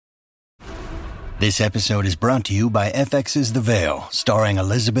This episode is brought to you by FX's The Veil, starring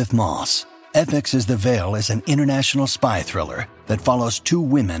Elizabeth Moss. FX's The Veil is an international spy thriller that follows two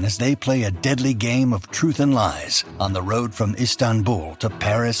women as they play a deadly game of truth and lies on the road from Istanbul to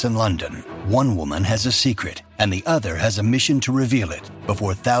Paris and London. One woman has a secret, and the other has a mission to reveal it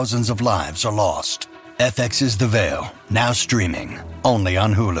before thousands of lives are lost. FX's The Veil, now streaming, only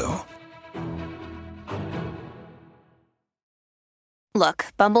on Hulu. Look,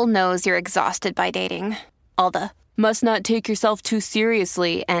 Bumble knows you're exhausted by dating. All the, must not take yourself too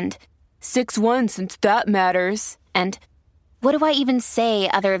seriously, and 6'1" since that matters. And what do I even say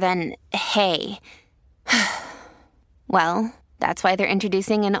other than, hey? Well, that's why they're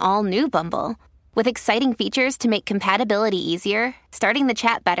introducing an all-new Bumble, with exciting features to make compatibility easier, starting the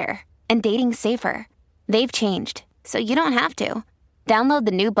chat better, and dating safer. They've changed, so you don't have to. Download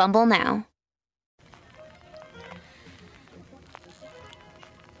the new Bumble now.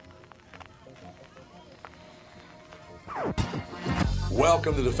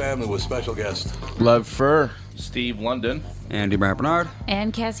 Welcome to the family with special guest Lev Fur, Steve London, Andy Bernard,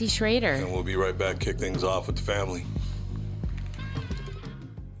 and Cassie Schrader. And we'll be right back, kick things off with the family.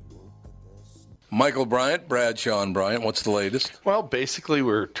 Michael Bryant, Bradshaw and Bryant, what's the latest? Well, basically,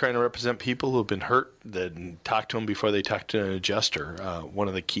 we're trying to represent people who have been hurt, then talk to them before they talk to an adjuster. One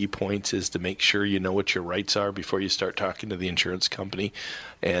of the key points is to make sure you know what your rights are before you start talking to the insurance company,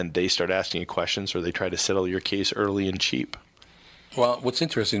 and they start asking you questions or they try to settle your case early and cheap. Well, what's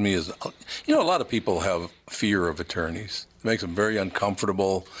interesting to me is, a lot of people have fear of attorneys. It makes them very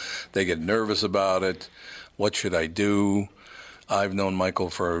uncomfortable. They get nervous about it. What should I do? I've known Michael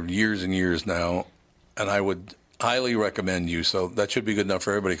for years and years now, and I would highly recommend you. So that should be good enough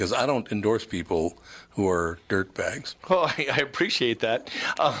for everybody, because I don't endorse people who are dirtbags. Well, I appreciate that.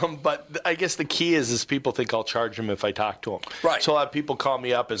 But I guess the key is people think I'll charge them if I talk to them. Right. So a lot of people call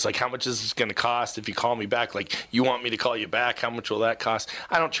me up. It's like, how much is this going to cost if you call me back? Like, you want me to call you back? How much will that cost?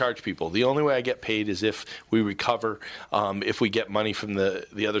 I don't charge people. The only way I get paid is if we recover, if we get money from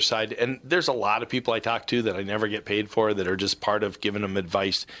the other side. And there's a lot of people I talk to that I never get paid for that are just part of giving them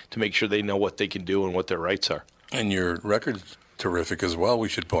advice to make sure they know what they can do and what their rights are. And your record's terrific as well, we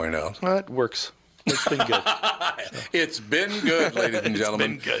should point out. Well, it works. It's been good. It's been good, ladies and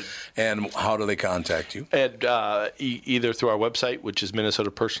gentlemen. It's been good. And how do they contact you? And either through our website, which is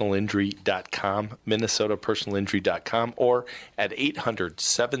minnesotapersonalinjury.com, minnesotapersonalinjury.com, or at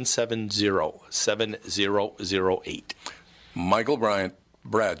 800-770-7008. Michael Bryant,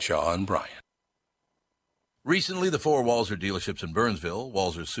 Bradshaw and Bryant. Recently, the four Walser dealerships in Burnsville,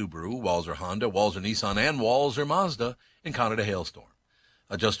 Walser Subaru, Walser Honda, Walser Nissan, and Walser Mazda, encountered a hailstorm.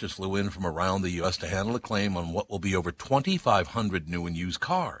 Adjusters flew in from around the U.S. to handle a claim on what will be over 2,500 new and used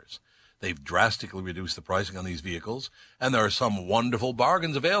cars. They've drastically reduced the pricing on these vehicles, and there are some wonderful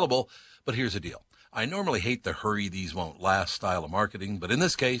bargains available. But here's the deal. I normally hate the hurry these won't last style of marketing, but in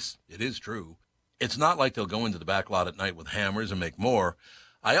this case, it is true. It's not like they'll go into the back lot at night with hammers and make more.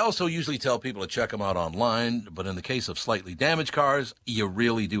 I also usually tell people to check them out online, but in the case of slightly damaged cars, you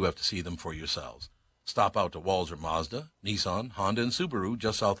really do have to see them for yourselves. Stop out to Walser Mazda, Nissan, Honda, and Subaru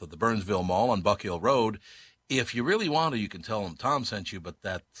just south of the Burnsville Mall on Buck Hill Road. If you really want to, you can tell them Tom sent you, but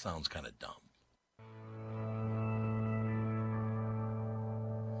that sounds kind of dumb.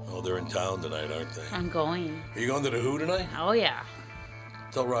 Oh, they're in town tonight, aren't they? I'm going. Are you going to the Who tonight? Oh, yeah.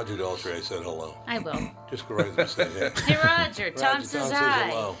 Tell Roger Daltrey I said hello. I will. Just go right and say hey. Hey, Roger. Tom says hi.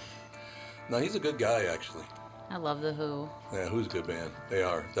 Hello. No, he's a good guy, actually. I love The Who. Yeah, Who's a good band. They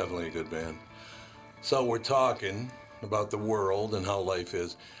are definitely a good band. So we're talking about the world and how life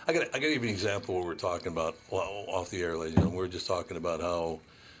is. I got to give you an example of what we're talking about off the air, ladies and gentlemen. We're just talking about how,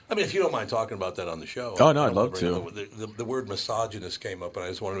 I mean, if you don't mind talking about that on the show. Oh, no, I'd love to. The word misogynist came up, and I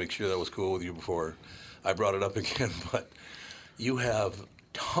just wanted to make sure that was cool with you before I brought it up again. But you have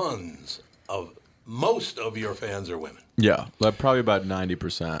most of your fans are women. Yeah, probably about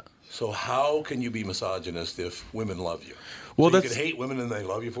 90%. So how can you be misogynist if women love you? Well, so you can hate women and they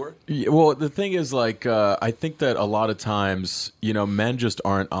love you for it? Yeah, well, the thing is, I think that a lot of times, men just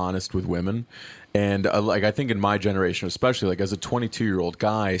aren't honest with women. And I think in my generation, especially as a 22-year-old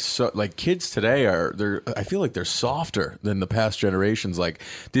guy, so kids today I feel like they're softer than the past generations.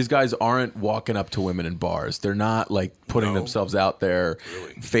 These guys aren't walking up to women in bars. They're not putting themselves out there,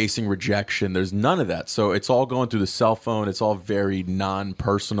 facing rejection. There's none of that. So it's all going through the cell phone. It's all very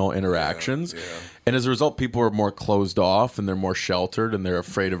non-personal interactions. Yeah. And as a result, people are more closed off and they're more sheltered and they're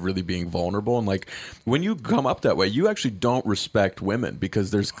afraid of really being vulnerable. And when you come up that way, you actually don't respect women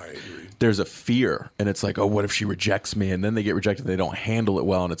because there's a fear, and it's like, oh, what if she rejects me? And then they get rejected, and they don't handle it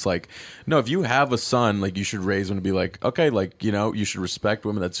well, and it's like, no, if you have a son, like, you should raise him to be like, okay, like, you know, you should respect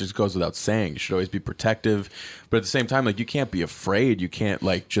women. That just goes without saying. You should always be protective, but at the same time, like, you can't be afraid. You can't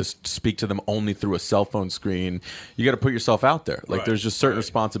like just speak to them only through a cell phone screen. You got to put yourself out there. Like, there's just certain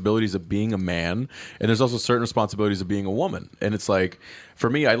responsibilities of being a man, and there's also certain responsibilities of being a woman. And it's like, for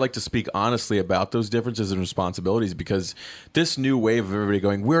me, I like to speak honestly about those differences and responsibilities, because this new wave of everybody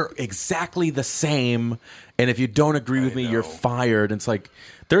going, we're exactly the same, and if you don't agree with me, you're fired. And it's like,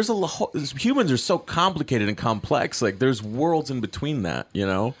 there's humans are so complicated and complex. Like, there's worlds in between that, you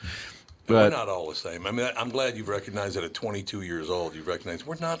know? But we're not all the same. I mean, I'm glad you've recognized that at 22 years old, you've recognized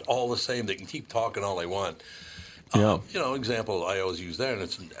we're not all the same. They can keep talking all they want. Yeah. You know, example I always use there, and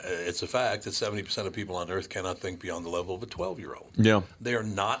it's a fact that 70% of people on Earth cannot think beyond the level of a 12-year-old. Yeah. They are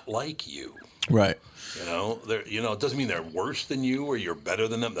not like you. Right. It doesn't mean they're worse than you or you're better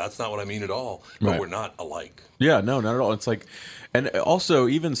than them. That's not what I mean at all. But we're not alike. Yeah, no, not at all. It's like, and also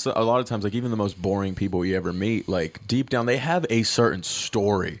even a lot of times, like even the most boring people you ever meet, like deep down, they have a certain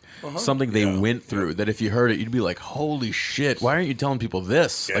story, something they went through that if you heard it, you'd be like, holy shit, why aren't you telling people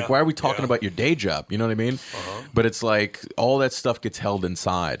this? Like, why are we talking about your day job? You know what I mean? But it's like all that stuff gets held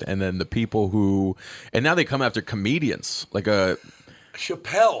inside. And then the people who, and now they come after comedians, like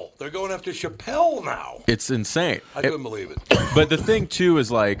Chappelle. They're going after Chappelle now. It's insane. I couldn't believe it. But the thing too is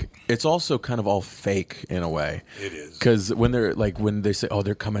like it's also kind of all fake in a way. It is. Because when they say, oh,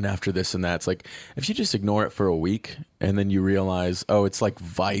 they're coming after this and that, it's like if you just ignore it for a week and then you realize, oh, it's like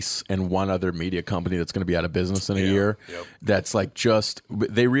Vice and one other media company that's going to be out of business in a year. Yep. That's like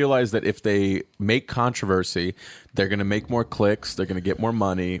they realize that if they make controversy, they're going to make more clicks, they're going to get more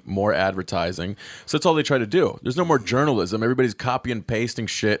money, more advertising. So that's all they try to do. There's no more journalism. Everybody's copy and pasting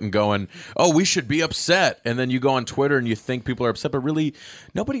shit and going, oh, we should be upset. And then you go on Twitter and you think people are upset, but really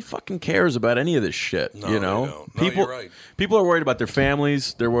nobody fucking cares about any of this shit. No, you know? they don't. No, you're right. People are worried about their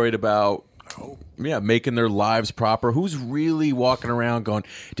families. They're worried about making their lives proper. Who's really walking around going,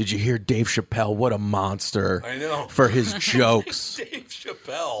 did you hear Dave Chappelle? What a monster. I know. For his jokes. Dave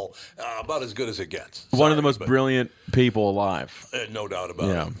Chappelle, about as good as it gets. One of the most brilliant people alive. No doubt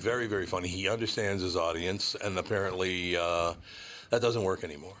about it. Very, very funny. He understands his audience, and apparently that doesn't work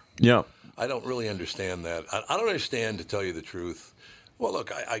anymore. Yeah. I don't really understand that. I don't understand, to tell you the truth. Well,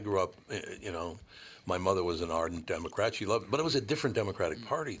 look, I grew up, my mother was an ardent Democrat. She loved it, but it was a different Democratic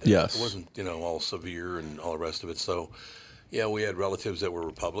Party then. Yes. It wasn't, all severe and all the rest of it. So, yeah, we had relatives that were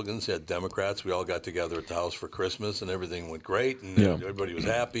Republicans, had Democrats. We all got together at the house for Christmas, and everything went great, and everybody was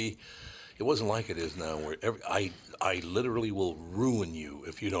happy. It wasn't like it is now, where I literally will ruin you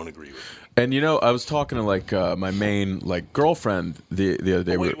if you don't agree with me. And, I was talking to, my main, girlfriend the other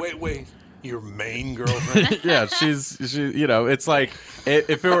day. Wait. Your main girlfriend? Yeah, she's it's like,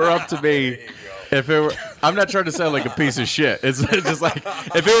 if it were up to me... I'm not trying to sound like a piece of shit. It's just like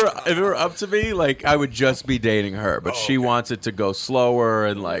if it were up to me, like I would just be dating her. But she wants it to go slower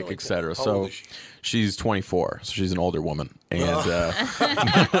and et cetera. So she's 24, so she's an older woman. And a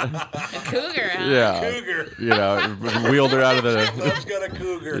cougar, huh? Yeah, cougar. Wheeled her out of the. Love's got a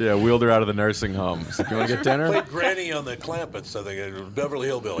cougar. Yeah, wheeled her out of the nursing home. So, you want to get dinner? Played Granny on the Clampets, I think, Beverly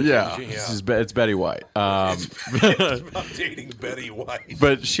Hillbillies. Yeah, it's Betty White. It's about dating Betty White.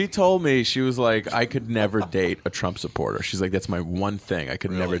 But she told me, she was like, I could never date a Trump supporter. She's like, that's my one thing. I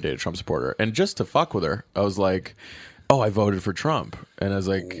could never date a Trump supporter. And just to fuck with her, I was like, oh, I voted for Trump. And I was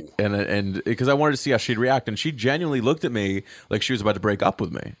like, and because I wanted to see how she'd react. And she genuinely looked at me like she was about to break up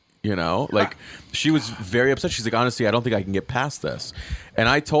with me. Like she was very upset. She's like, honestly, I don't think I can get past this. And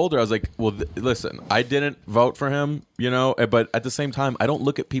I told her, I was like, well, listen, I didn't vote for him, but at the same time, I don't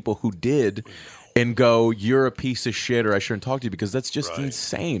look at people who did and go, you're a piece of shit or I shouldn't talk to you, because that's just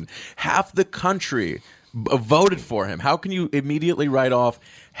insane. Half the country voted for him. How can you immediately write off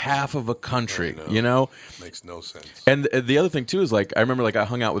half of a country? Makes no sense. And the other thing too is I remember I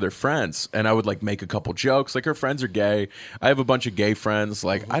hung out with her friends and I would make a couple jokes. Her friends are gay. I have a bunch of gay friends.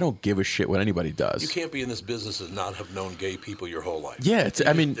 I don't give a shit what anybody does. You can't be in this business and not have known gay people your whole life. Yeah, it's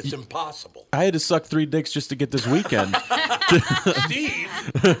impossible. I had to suck 3 dicks just to get this weekend. Steve.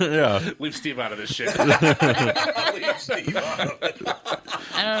 Yeah. Leave Steve out of this shit. Leave Steve out of it.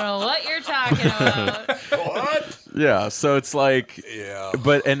 I don't know what you're talking about. What? Yeah, so it's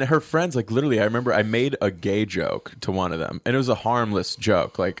and her friends, literally, I remember I made a gay joke to one of them, and it was a harmless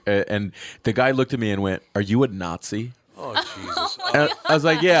joke, and the guy looked at me and went, are you a Nazi? Oh, Jesus. And I was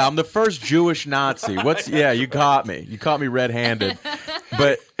like, yeah, I'm the first Jewish Nazi. You caught me. You caught me red-handed.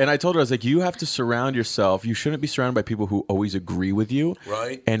 And I told her, I was like, you have to surround yourself. You shouldn't be surrounded by people who always agree with you,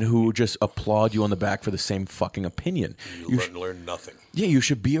 right? And who just applaud you on the back for the same fucking opinion. You learn nothing. Yeah, you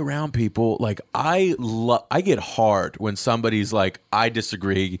should be around people. Like, I get hard when somebody's like, I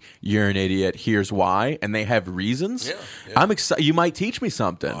disagree, you're an idiot, here's why, and they have reasons. Yeah. I'm excited. You might teach me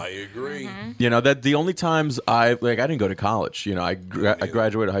something. I agree. You know, that the only times I didn't go to college. You know, I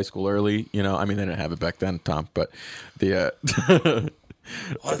graduated high school early. You know, I mean, they didn't have it back then, Tom, but the...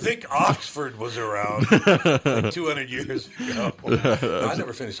 Well, I think Oxford was around like 200 years ago. I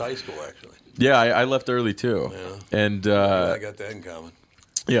never finished high school, actually. Yeah, I left early too. Yeah. And I got that in common.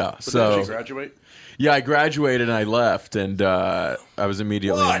 Yeah, But so did you graduate? Yeah, I graduated and I left, and I was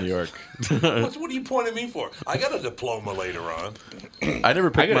immediately What? in New York. What are you pointing at me for? I got a diploma later on. I never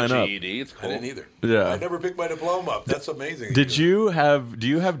I picked got mine a up. GED. It's I cool. didn't either. Yeah. I never picked my diploma up. That's amazing. Do you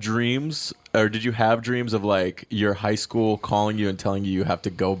have dreams, or did you have dreams of like your high school calling you and telling you have to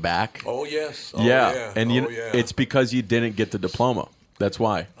go back? Oh, yes. Oh, yeah. And oh, yeah. it's because you didn't get the diploma. That's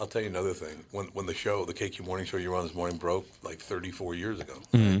why. I'll tell you another thing. When the KQ Morning Show you were on this morning broke like 34 years ago,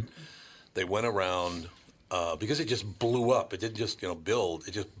 Mm-hmm. they went around because it just blew up. It didn't just build.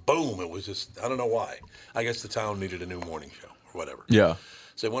 It just boom. It was just, I don't know why. I guess the town needed a new morning show or whatever. Yeah.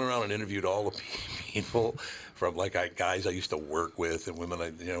 So they went around and interviewed all the people from guys I used to work with and women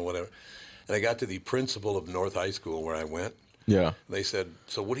whatever. And I got to the principal of North High School where I went. Yeah. They said,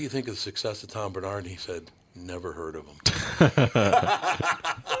 "So what do you think of the success of Tom Bernard?" And he said, "Never heard of him."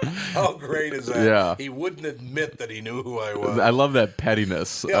 How great is that? Yeah. He wouldn't admit that he knew who I was. I love that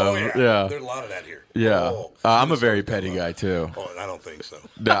pettiness. Yeah. Yeah. There's a lot of that here. Yeah. Oh, I'm a very petty guy too. Oh, I don't think so.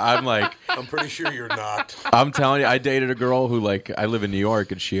 No, I'm like, I'm pretty sure you're not. I'm telling you, I dated a girl who I live in New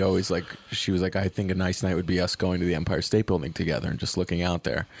York, and she was like, I think a nice night would be us going to the Empire State Building together and just looking out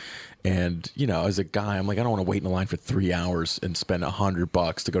there. And, as a guy, I'm like, I don't want to wait in the line for 3 hours and spend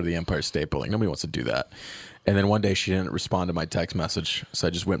 $100 to go to the Empire State Building. Nobody wants to do that. And then one day she didn't respond to my text message, so I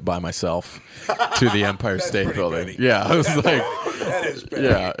just went by myself to the Empire State pretty Building. petty. Yeah, I was like, That is petty.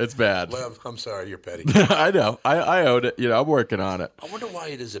 yeah, it's bad. Lev, I'm sorry, you're petty. I know. I owed it. I'm working on it. I wonder why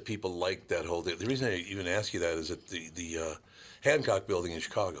it is that people like that whole thing. The reason I even ask you that is that the Hancock Building in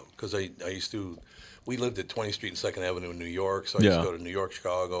Chicago, because I used to, we lived at 20th Street and 2nd Avenue in New York, so I used to go to New York,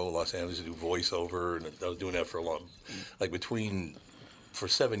 Chicago, Los Angeles to do voiceover, and I was doing that for a long, for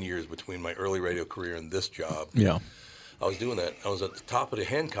 7 years between my early radio career and this job. Yeah. I was doing that. I was at the top of the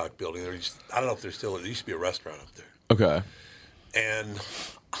Hancock Building. I don't know if there's still, there used to be a restaurant up there. Okay. And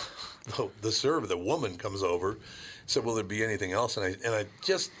the woman comes over, said, "Will there be anything else?" And I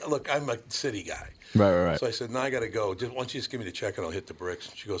just, look, I'm a city guy. Right. So I said, "No, I got to go. Why don't you just give me the check and I'll hit the bricks?"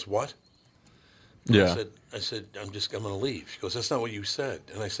 And she goes, "What?" Yeah. I said, I'm going to leave. She goes, "That's not what you said."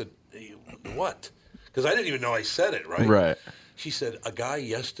 And I said, "What?" Because I didn't even know I said it, right? Right. She said, "A guy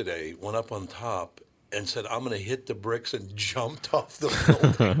yesterday went up on top and said, 'I'm going to hit the bricks,' and jumped off the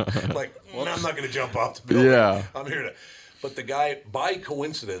building." Like, no, I'm not going to jump off the building. Yeah. I'm here to. But the guy, by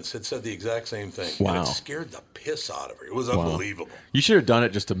coincidence, had said the exact same thing. Wow. And it scared the piss out of her. It was unbelievable. You should have done it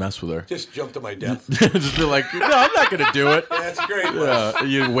just to mess with her. Just jumped to my death. Just be like, no, I'm not going to do it. That's great. Yeah,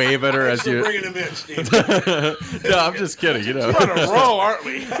 you wave at her Thanks as for you. bringing him in, Steve. No, I'm just kidding. We're on a roll, aren't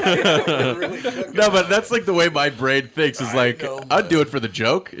we? Really took No, it. but that's like the way my brain thinks. Is I like, know, I'd but- do it for the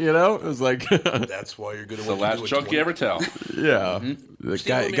joke. It was like, That's why you're good at The what you last do at joke 20. you ever tell. yeah. The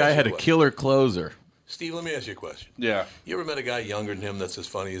Steve, let me guy ask had you a a killer closer. Steve, let me ask you a question. Yeah. You ever met a guy younger than him that's as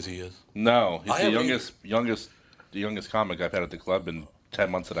funny as he is? No, he's I the haven't youngest comic I've had at the club in 10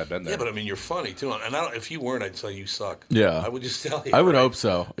 months that I've been there. Yeah, but I mean, you're funny too. And if you weren't, I'd say you suck. Yeah. I would just tell you. I would right? hope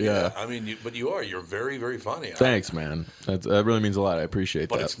so. Yeah. I mean, but you are. You're very, very funny. Thanks, man. That really means a lot. I appreciate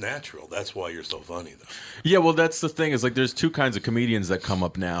But that. it's natural. That's why you're so funny, though. Yeah, well, that's the thing. Is like there's two kinds of comedians that come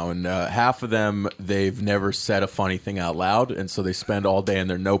up now, and half of them they've never said a funny thing out loud, and so they spend all day in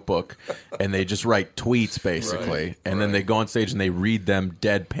their notebook and they just write tweets basically, Right, and then they go on stage and they read them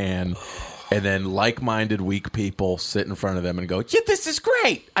deadpan. And then like-minded weak people sit in front of them and go, "Yeah, this is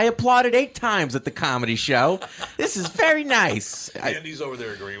great. I applauded 8 times at the comedy show. This is very nice." Andy's over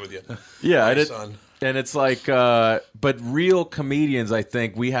there agreeing with you. Yeah, My I did. son. And it's like, but real comedians, I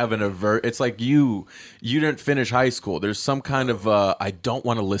think we have an It's like you didn't finish high school. There's some kind of I don't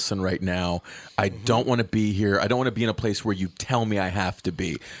want to listen right now. I don't want to be here. I don't want to be in a place where you tell me I have to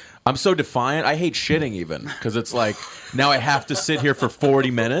be. I'm so defiant. I hate shitting even because it's like now I have to sit here for 40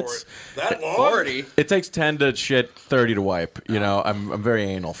 minutes. That long? 40. It takes 10 to shit, 30 to wipe. You know, I'm very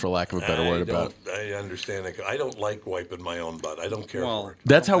anal for lack of a better word about it. I understand that. I don't like wiping my own butt. I don't care for it.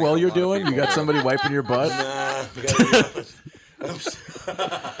 That's how well you're doing? You got somebody wiping your butt? Nah, I gotta be honest.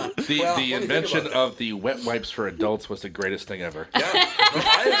 The invention of the wet wipes for adults was the greatest thing ever. Yeah,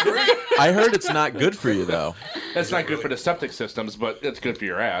 I agree. I heard it's not good for you, though. That's not good for the septic systems, but it's good for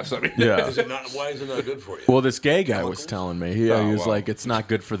your ass. I mean, Yeah. Is it not? Why is it not good for you? Well, this gay guy was telling me. He was like, it's not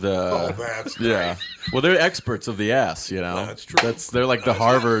good for the... Oh, that's Yeah. Well, they're experts of the ass, you know? That's true. They're like the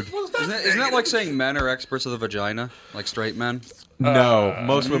Harvard... Isn't that like saying men are experts of the vagina? Like straight men? No,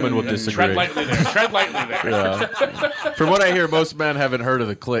 most women will disagree. tread lightly there. Tread lightly there. Yeah. From what I hear, most men haven't heard of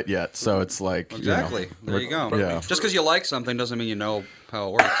the clit yet, so it's like... Exactly. There you go. Yeah. Just because you like something doesn't mean you know how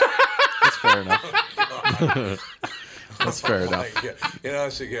it works. That's fair enough. That's fair enough. God. You know,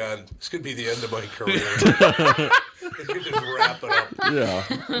 again, this could be the end of my career. You could just wrap it up.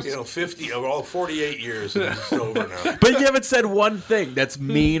 Yeah. You know, 48 years and it's over now. But you haven't said one thing that's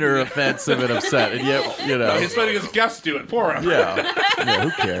mean or offensive and upset, and yet, you know... He's letting his guests do it for him. Yeah. Yeah,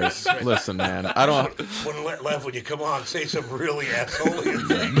 who cares? Listen, man, I don't... When you come on, say some really assholeian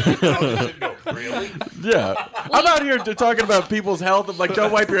thing. No, really? Yeah. I'm out here talking about people's health. I'm like,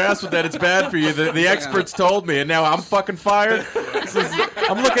 don't wipe your ass with that. It's bad for you. The experts told me, and now I'm fucking fired.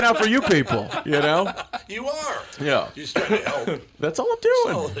 I'm looking out for you people, you know? You are. Yeah. You're just trying to help. That's all I'm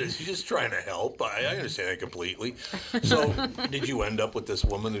doing. All it is. You're just trying to help. I understand that completely. So, did you end up with this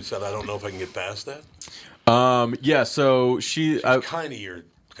woman who said, I don't know if I can get past that? Yeah, so she... Kind of your...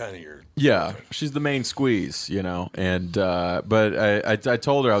 Yeah, she's the main squeeze, you know. And but I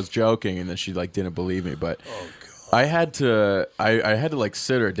told her I was joking, and then she like didn't believe me. But I had to like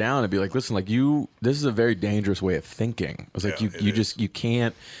sit her down and be like, listen, like this is a very dangerous way of thinking. I was like, you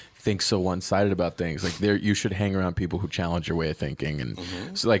can't think so one-sided about things. Like you should hang around people who challenge your way of thinking. And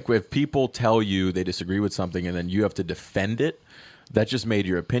so like if people tell you they disagree with something and then you have to defend it, that just made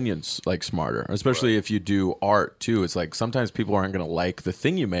your opinions like smarter, especially if you do art too. It's like sometimes people aren't going to like the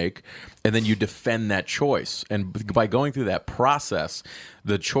thing you make, and then you defend that choice. And by going through that process,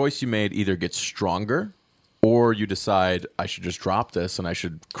 the choice you made either gets stronger, or you decide I should just drop this and I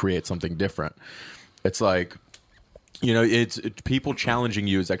should create something different. It's like, you know, people challenging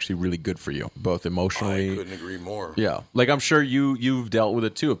you is actually really good for you, both emotionally. I couldn't agree more. Yeah, like I'm sure you've dealt with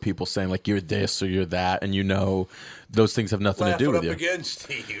it too, of people saying like you're this or you're that, and you know those things have nothing to do with you. Laugh it up again,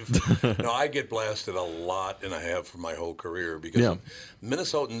 Steve. No, I get blasted a lot, and I have for my whole career because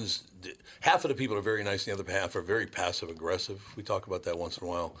Minnesotans. Half of the people are very nice, and the other half are very passive-aggressive. We talk about that once in a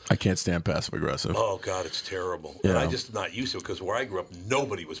while. I can't stand passive-aggressive. Oh, God, it's terrible. Yeah. And I just not used to it because where I grew up,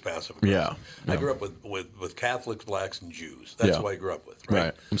 nobody was passive-aggressive. Yeah. I grew up with Catholics, blacks, and Jews. That's who I grew up with.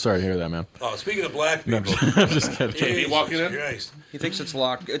 Right. I'm sorry to hear that, man. Oh, speaking of black people. I'm just kidding. JB walking in? Christ. He thinks it's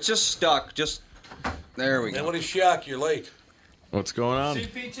locked. It's just stuck. There we And go. what is shock? You're late. What's going on?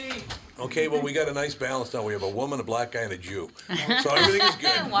 CPT. Okay, well, we got a nice balance now. We have a woman, a black guy, and a Jew. So everything is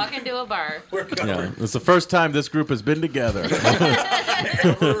good. Walk into a bar. We're covered. Yeah, it's the first time this group has been together.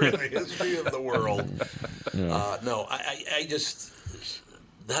 Ever in the history of the world. No, I just,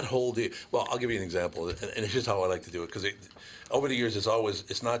 that whole deal. Well, I'll give you an example, and it's just how I like to do it, because over the years,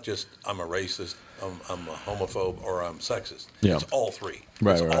 it's not just I'm a racist, I'm a homophobe, or I'm sexist. Yeah. It's all three.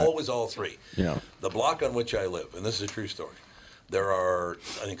 Right, it's right. always all three. Yeah. The block on which I live, and this is a true story, there are,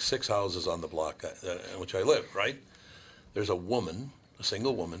 I think, 6 houses on the block in which I live, right? There's a woman, a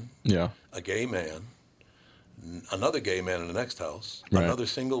single woman, Yeah. a gay man, another gay man in the next house, Right. another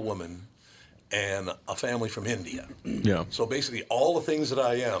single woman, and a family from India. Yeah. So basically, all the things that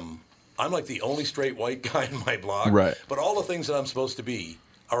I am, I'm like the only straight white guy in my block. Right. But all the things that I'm supposed to be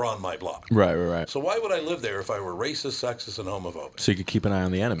are on my block. Right. So why would I live there if I were racist, sexist, and homophobic? So you could keep an eye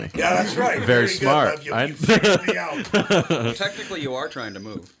on the enemy. Yeah, that's right. Very good, smart. Lev. You figured me out. Technically, you are trying to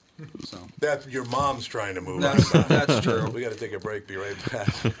move. So That your mom's trying to move. that's true. We got to take a break. Be right back.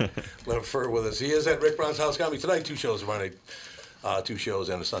 Lev Fur with us. He is at Rick Brown's House Comedy tonight. 2 shows tomorrow night. 2 shows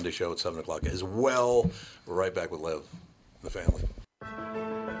and a Sunday show at 7 o'clock as well. We're right back with Lev and the family.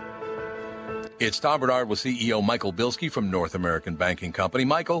 It's Tom Bernard with CEO Michael Bilski from North American Banking Company.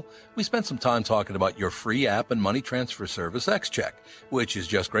 Michael, we spent some time talking about your free app and money transfer service, XCheck, which is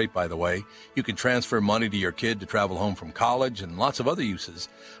just great, by the way. You can transfer money to your kid to travel home from college and lots of other uses.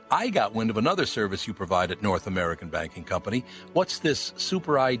 I got wind of another service you provide at North American Banking Company. What's this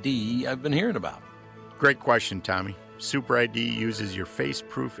Super ID I've been hearing about? Great question, Tommy. Super ID uses your face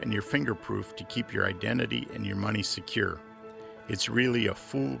proof and your fingerproof to keep your identity and your money secure. It's really a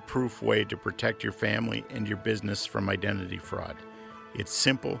foolproof way to protect your family and your business from identity fraud. It's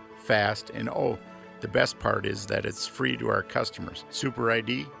simple, fast, and the best part is that it's free to our customers. Super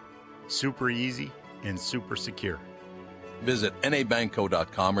ID, super easy, and super secure. Visit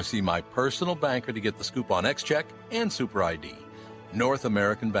nabankco.com or see my personal banker to get the scoop on XCheck and Super ID. North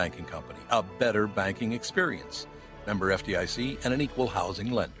American Banking Company, a better banking experience. Member FDIC and an equal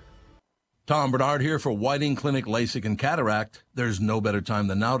housing lender. Tom Bernard here for Whiting Clinic LASIK and Cataract. There's no better time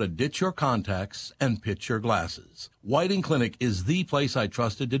than now to ditch your contacts and pitch your glasses. Whiting Clinic is the place I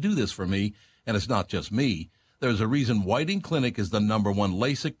trusted to do this for me, and it's not just me. There's a reason Whiting Clinic is the #1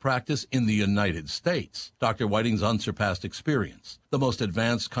 LASIK practice in the United States. Dr. Whiting's unsurpassed experience, the most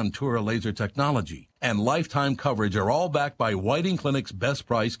advanced Contura laser technology, and lifetime coverage are all backed by Whiting Clinic's best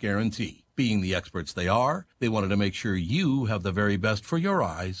price guarantee. Being the experts they are, they wanted to make sure you have the very best for your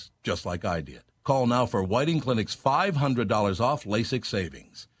eyes, just like I did. Call now for Whiting Clinic's $500 off LASIK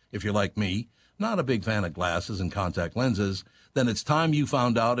savings. If you're like me, not a big fan of glasses and contact lenses, then it's time you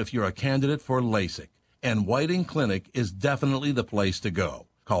found out if you're a candidate for LASIK. And Whiting Clinic is definitely the place to go.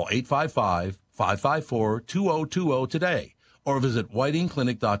 Call 855-554-2020 today or visit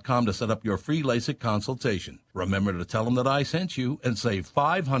whitingclinic.com to set up your free LASIK consultation. Remember to tell them that I sent you and save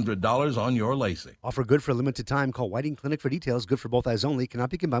 $500 on your LASIK. Offer good for a limited time. Call Whiting Clinic for details. Good for both eyes only.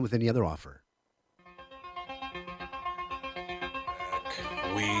 Cannot be combined with any other offer.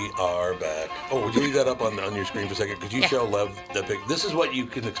 We are back. Oh, would you leave that up on your screen for a second? Could you show Lev the pic? This is what you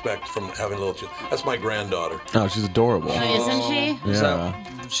can expect from having a little child. That's my granddaughter. Oh, she's adorable. Isn't she?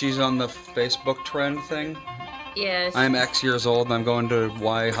 Yeah. She's on the Facebook trend thing. Yes. I'm X years old and I'm going to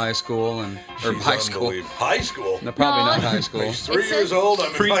Y high school or She's high school. unbelievable. High school? No, probably No. not high school. She's 3 years old. I'm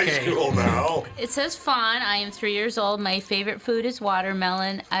in high Pre-K. school now. It says fawn. I am 3 years old. My favorite food is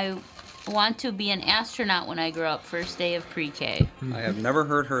watermelon. I want to be an astronaut when I grow up. First day of pre-K. I have never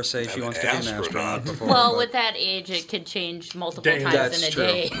heard her say she An wants to be an astronaut. astronaut before. Well, but- with that age, it could change multiple Damn. times That's in a true.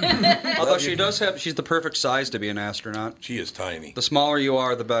 day. Although she does she's the perfect size to be an astronaut. She is tiny. The smaller you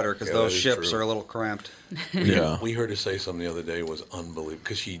are, the better, because Yeah, those that is ships true. are a little cramped. Yeah. We heard her say something the other day was unbelievable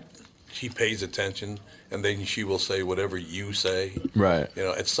because she pays attention and then she will say whatever you say. Right. You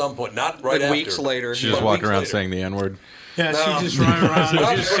know, at some point, not right Like after. weeks later. She but just walking weeks around later. saying the N-word. Yeah, No. she just runs around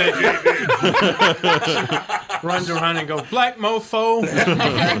and just said, runs around and go, black mofo.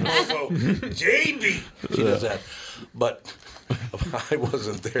 JB. She does that. But I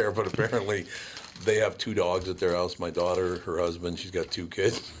wasn't there, but apparently they have 2 dogs at their house. My daughter, her husband, she's got 2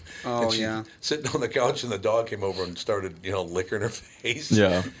 kids. Oh, And she's yeah. sitting on the couch, and the dog came over and started, licking her face.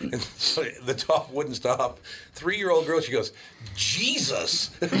 Yeah. And so the dog wouldn't stop. 3-year-old girl, she goes,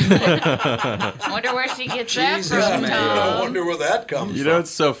 Jesus. Wonder where she gets that Jesus, from, man. I Tom. wonder where that comes You from. know what's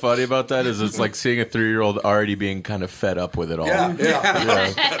so funny about that is it's like seeing a 3-year-old already being kind of fed up with it all. Yeah.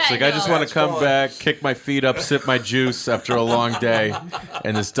 It's like I just want That's to come fun. back, kick my feet up, sip my juice after a long day,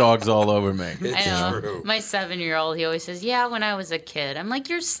 and this dog's all over me. I know. True. My 7-year-old, he always says, yeah, when I was a kid. I'm like,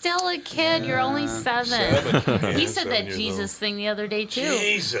 you're still a kid. You're only 7. He said 7 that years Jesus thing the other day, too.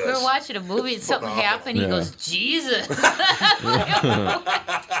 Jesus. We were watching a movie and something happened. He Yeah. goes, Jesus.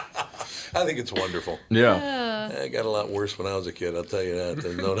 I think it's wonderful. Yeah. It got a lot worse when I was a kid. I'll tell you that.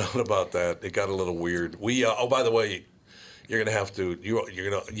 There's no doubt about that. It got a little weird. We. Oh, by the way, you're gonna have to. You're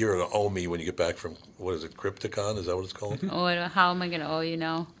gonna owe me when you get back from what is it? Crypticon? Is that what it's called? How am I going to owe you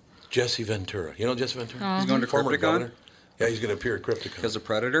now? Jesse Ventura. You know Jesse Ventura? He's going to Former Crypticon governor. Yeah, he's gonna appear at Crypticon. because of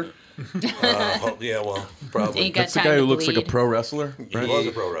Predator. Yeah, well, probably. Ain't got That's the time guy to who looks like a bleed. pro wrestler, He right? was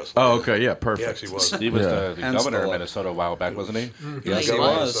a pro wrestler. Oh, okay, yeah, He perfect. actually was. He was the And governor of still- Minnesota a while back, wasn't he? Yes, Yeah, he governor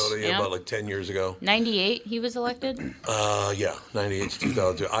of was. Minnesota, yeah, Yeah. about like 10 years ago. 98, he was elected? Yeah, 98 to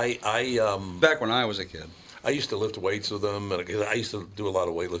 2002. Back when I was a kid. I used to lift weights with them, and I used to do a lot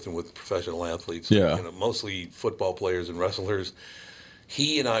of weightlifting with professional athletes. Yeah. Mostly football players and wrestlers.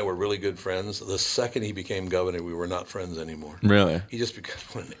 He and I were really good friends. The second he became governor, we were not friends anymore. Really? He just became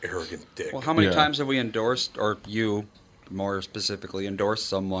an arrogant dick. Well, how many Yeah. times have we endorsed, or you more specifically, endorsed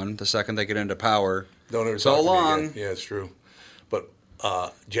someone the second they get into power? Don't ever So talk to me long. again. Yeah, it's true. But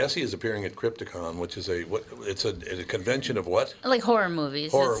Jesse is appearing at Crypticon, which is a convention of what? Like horror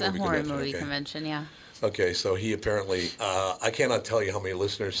movies. Horror It's a movie horror convention, movie okay. convention, yeah. Okay, so he apparently, I cannot tell you how many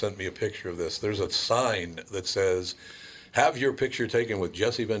listeners sent me a picture of this. There's a sign that says, have your picture taken with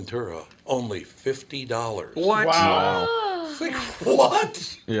Jesse Ventura, only $50. What? Wow. It's like,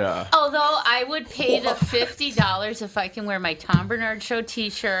 what? Yeah. Although I would pay the $50 if I can wear my Tom Bernard Show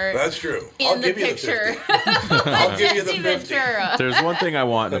T-shirt That's true. in I'll the give you picture. the 50. I'll give you the Jesse 50. Ventura. There's one thing I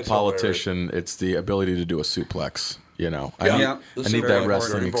want in a That's politician. It's the ability to do a suplex. I Yeah. need, This I is need very that important.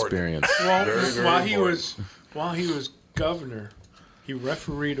 wrestling Very important. experience. Well, Very, very while he was governor, he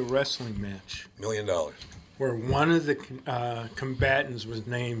refereed a wrestling match $1 million. where one of the combatants was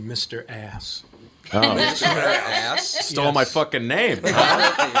named Mr. Ass. Oh, Ass? stole my fucking name. All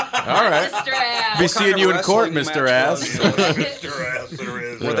right. Mr. Ass. Be seeing you in court, Mr. Ass. Mr. Ass, there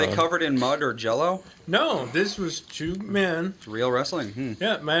is. Were they covered in mud or jello? No, this was two men. It's real wrestling.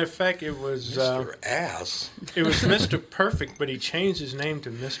 Yeah, matter of fact, it was Mr. Ass. It was Mr. Perfect, but he changed his name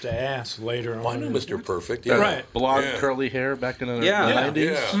to Mr. Ass later on. I know Mr. Perfect. That Yeah. Right. Blonde, Yeah. curly hair back in the Yeah.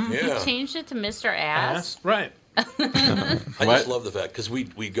 90s. Yeah. He changed it to Mr. Ass. Right. I just love the fact because we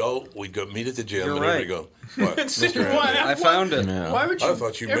go meet at the gym You're and right. everybody go. What? See, Mr. why- Ass? I found it. Why would you? I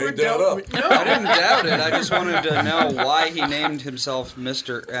thought you ever made that doubt up. me? No. I didn't doubt it. I just wanted to know why he named himself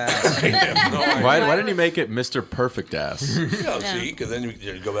Mr. Ass. I have no idea. Why didn't he make it Mr. Perfect Ass? Yeah, see, because then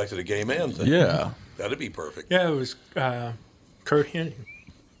you go back to the gay man thing. Yeah. That'd be perfect. Yeah, it was Kurt Hennig.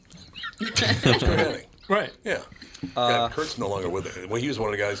 That's Kurt Hennig. Right. Yeah. God, Kurt's no longer with it. Well, he was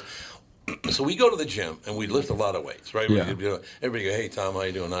one of the guys. So we go to the gym and we lift a lot of weights, right? Yeah. Everybody go, hey, Tom, how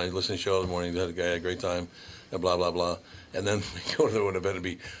you doing? I listen to the show in the morning. Had a great time. Blah, blah, blah. And then we go to an event and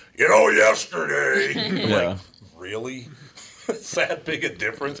be, yesterday. I'm Yeah. like, really? Is that big a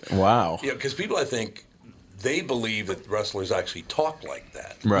difference? Wow. Yeah, because people, I think, they believe that wrestlers actually talk like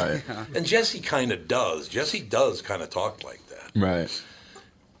that. Right. And Jesse kind of does. Jesse does kind of talk like that. Right.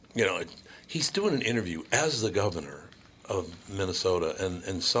 You know, he's doing an interview as the governor of Minnesota,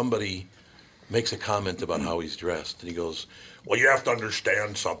 and somebody makes a comment about how he's dressed, and he goes, well, you have to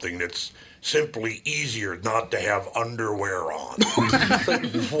understand something. It's simply easier not to have underwear on. Like,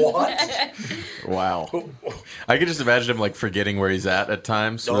 what? Wow. I can just imagine him like forgetting where he's at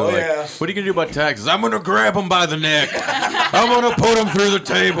times. Oh, Like, yeah. what are you gonna do about taxes? I'm gonna grab him by the neck. I'm gonna put him through the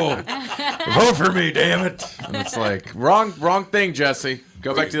table. Vote for me, damn it. And it's like wrong thing, Jesse.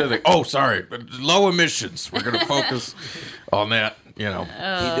 Go back to the other thing. Oh, sorry. Low emissions. We're gonna focus on that. You know.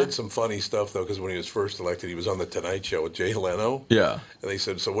 He did some funny stuff, though, because when he was first elected, he was on The Tonight Show with Jay Leno. Yeah. And they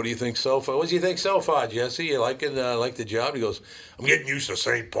said, so what do you think so far? What do you think so far, Jesse? You like it? Like the job? He goes, I'm getting used to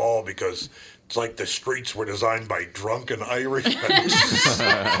St. Paul because it's like the streets were designed by drunken Irishmen.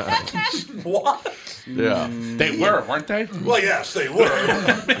 What? Yeah. They were, weren't they? Well, yes, they were.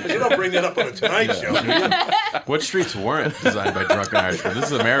 You don't bring that up on a Tonight Show. do you? What streets weren't designed by drunken Irishmen? This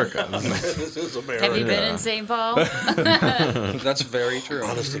is America. This is America. Have you been in St. Paul? That's very true.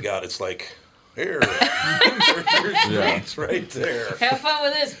 Honest to God, it's like, here, there's your streets right there. Have fun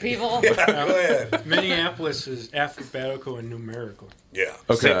with this, people. Yeah, go ahead. Minneapolis is alphabetical and numerical. Yeah.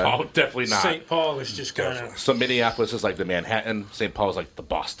 Okay. St. Paul, definitely not. St. Paul is just kind of. So Minneapolis is like the Manhattan. St. Paul is like the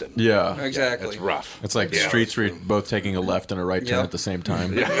Boston. Yeah. Exactly. It's rough. It's like Yeah. streets where you're both taking a left and a right turn Yep. at the same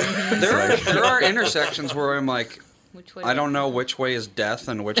time. There are intersections where I'm like, Which way I don't know which way is death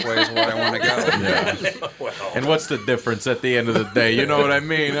and which way is where I want to go. Yeah. Well, And what's the difference at the end of the day? You know what I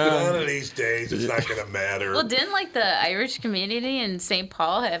mean? one of these days, it's not going to matter. Well, didn't like the Irish community in St.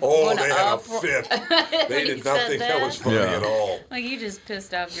 Paul have Oh, one they had a up? fit. They When did he not said think that was funny Yeah. at all. Like you just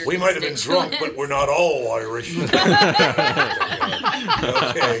pissed off your. We might have been drunk, but we're not all Irish. Okay.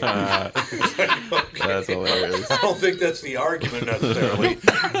 That's hilarious. I don't think that's the argument necessarily.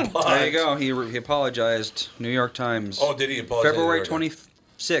 But, There you go. He apologized. New York Times. Oh, did he apologize? February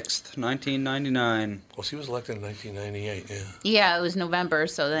 26th, 1999. Well, he was elected in 1998, yeah. Yeah, it was November,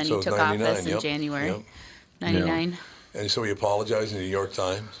 so then So he it's took 99, office in yep, January yep. '99. And so he apologized in the New York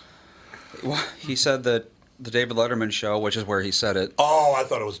Times? Well, he said that the David Letterman show, which is where he said it. Oh, I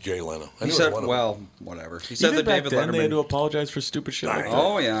thought it was Jay Leno. I He knew it said, was one of well, whatever. He said Even that back David then, they had to Letterman. apologize for stupid shit like that.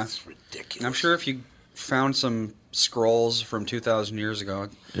 Oh yeah, It's ridiculous. I'm sure if you found some scrolls from 2,000 years ago,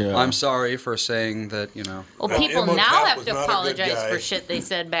 Yeah. I'm sorry for saying that. Well, Well, people Imhotep now have was to not a good apologize guy. for shit they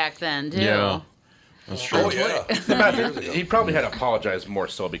said back then too. Yeah. That's true. Oh, yeah. He probably had apologized more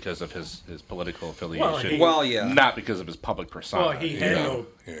so because of his political affiliation. Well, yeah. Not because of his public persona. Well, he had Yeah. no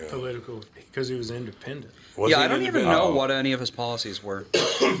Yeah. political because he was independent. Was Yeah, he I don't even independent? know what any of his policies were.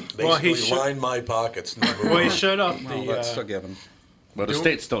 Basically, Well, he should- line my pockets. Number Well, he one. shut off Well, the. that's a given. But the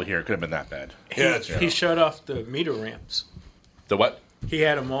state's still here. It could have been that bad. Yeah, that's He true. shut off the meter ramps. The what? He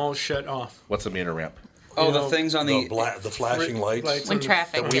had them all shut off. What's the meter ramp? Oh, You the know, things on The, the. the flashing lights When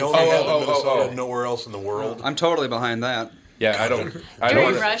traffic that we gets only have in oh, Minnesota oh. and nowhere else in the world. I'm totally behind that. Yeah, I don't.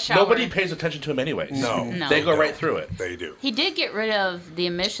 During rush hour. Nobody pays attention to him anyways. No. No. They go right through it. They do. He did get rid of the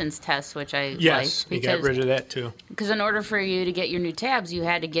emissions test, which I Yes, liked he got rid of that too. because in order for you to get your new tabs, you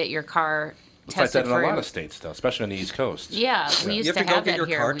had to get your car It's like that tested in a for. lot of states, though, especially on the East Coast. Yeah, we You used have to to go have get that your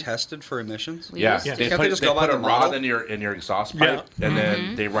here. car We- tested for emissions. we Yeah, used to- they Can't they put, just they go by put a the rod model? in your exhaust pipe, and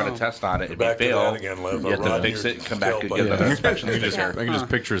then they run a test on it. If you Back to fail, that again, Lev. you A have to rod in fix your it and come back and tailpipe. get Yeah. another inspection I can just, sticker. I can just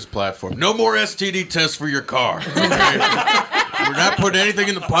picture his platform. No more STD tests for your car. Okay? We're not putting anything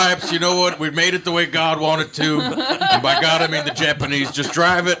in the pipes. You know what? We made it the way God wanted to. And by God, I mean the Japanese. Just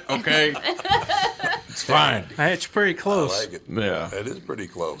drive it, okay? It's fine. It's pretty I close. like it. Yeah. It is pretty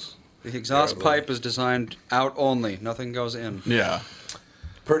close. The exhaust Yeah, pipe is designed out only. Nothing goes in. Yeah.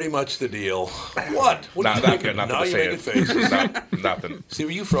 Pretty much the deal. What? What Not, are you not making? good. Nothing Now to you're say. making faces. Nothing. See,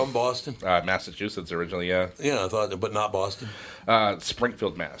 were you from Boston? Massachusetts originally, yeah. Yeah, I thought, but not Boston.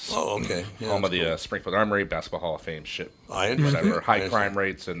 Springfield, Mass. Oh, okay. Yeah, Home of the cool. Springfield Armory, Basketball Hall of Fame shit. I understand. Whatever. High I understand. crime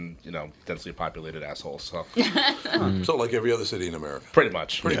rates and, densely populated assholes. So So like every other city in America. pretty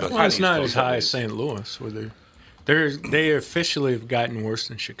much. Pretty much. Well, it's not Highly as high as exposed. St. Louis, where they officially have gotten worse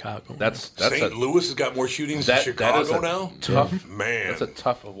than Chicago. That's St. Louis has got more shootings than that Chicago is a now? tough Man. That's a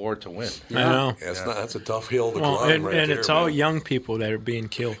tough award to win. I know. Yeah, that's a tough hill to Well, climb and, right and there, it's all man. young people that are being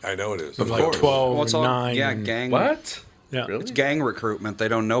killed. I know it is. Like 12, Well, it's all 9. gang. What? Yeah. Really? It's gang recruitment. They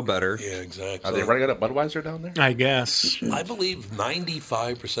don't know better. Yeah, exactly. Are they running out of Budweiser down there? I guess. I believe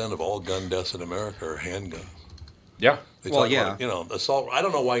 95% of all gun deaths in America are handgun. Yeah. They Well, talk yeah. about, assault. I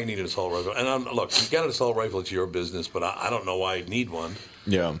don't know why you need an assault rifle. And look, you got an assault rifle, it's your business, but I don't know why you need one.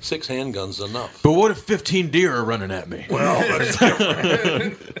 Yeah. 6 handguns enough. But what if 15 deer are running at me? Well, that's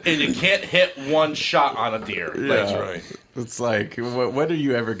different. And you can't hit one shot on a deer. That's right. It's like, when are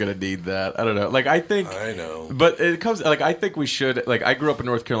you ever going to need that? I don't know. Like, I think... I know. But it comes... Like, I think we should... Like, I grew up in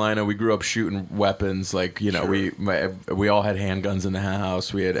North Carolina. We grew up shooting weapons. Like, Sure. we all had handguns in the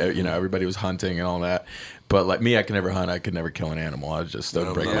house. We had, everybody was hunting and all that. But, like, me, I could never hunt. I could never kill an animal. I just... That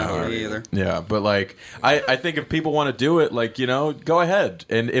would break my heart. Me either. Yeah, but, like, I think if people want to do it, like, go ahead.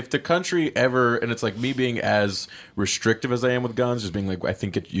 And if the country ever... And it's like me being as restrictive as I am with guns, just being like, I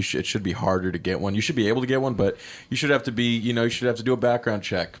think it should be harder to get one. You should be able to get one, but you should have to be... You should have to do a background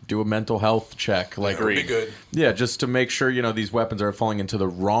check, do a mental health check. Like, That would be good. yeah, just to make sure, these weapons aren't falling into the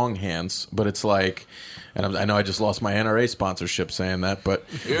wrong hands. But it's like... And I know I just lost my NRA sponsorship saying that, but...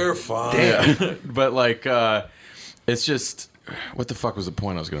 You're fine. Yeah. But, like, it's just... What the fuck was the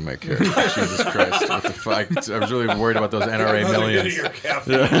point I was going to make here? Jesus Christ. What the fuck? I was really worried about those NRA millions.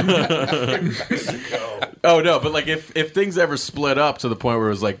 Oh, no, but, like, if things ever split up to the point where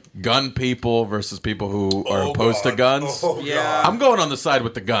it was, like, gun people versus people who are opposed to guns, Yeah. I'm going on the side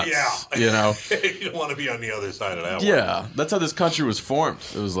with the guns, Yeah. You don't want to be on the other side of that one. Yeah, that's how this country was formed.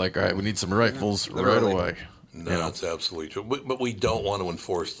 It was like, all right, we need some rifles right away. No, that's absolutely true. But we don't want to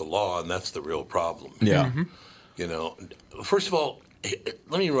enforce the law, and that's the real problem. Yeah. First of all,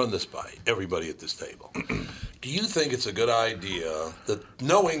 let me run this by everybody at this table. Do you think it's a good idea that,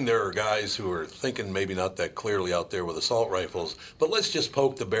 knowing there are guys who are thinking maybe not that clearly out there with assault rifles, but let's just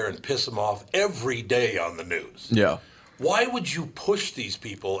poke the bear and piss them off every day on the news? Yeah. Why would you push these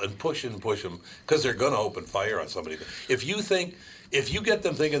people and push them? Because they're going to open fire on somebody. If you get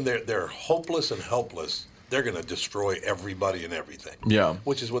them thinking they're hopeless and helpless, they're going to destroy everybody and everything. Yeah.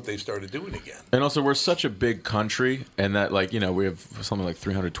 Which is what they've started doing again. And also, we're such a big country, and that, like, we have something like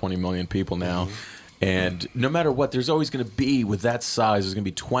 320 million people now. And no matter what, there's always going to be, with that size, there's going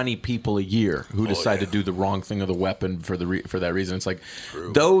to be 20 people a year who decide to do the wrong thing with the weapon for that reason. It's like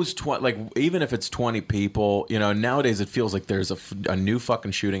those 20, like, even if it's 20 people, nowadays it feels like there's a new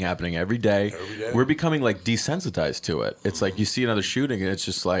fucking shooting happening every day. We're becoming, like, desensitized to it. It's like you see another shooting, and it's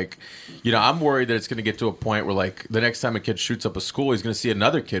just like, I'm worried that it's going to get to a point where, like, the next time a kid shoots up a school, he's going to see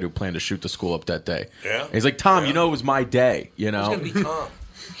another kid who planned to shoot the school up that day. Yeah. And he's like, Tom, it was my day. It's going to be Tom.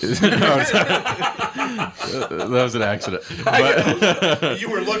 That was an accident. But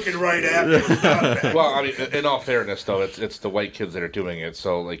You were looking right at me. Well, I mean, in all fairness, though, it's the white kids that are doing it.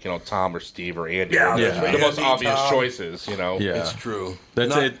 So, like, Tom or Steve or Andy are the most obvious choices. Yeah, it's true.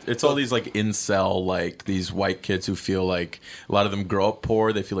 That's it. It's all these, like, incel, like, these white kids who feel like a lot of them grow up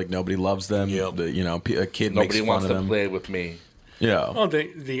poor. They feel like nobody loves them. Yep. A kid Nobody makes fun wants of to them. play with me. Yeah. Well,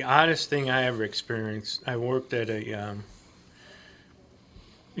 the oddest thing I ever experienced, I worked at a,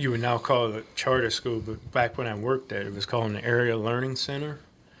 you would now call it a charter school, but back when I worked there, it was called an Area Learning Center.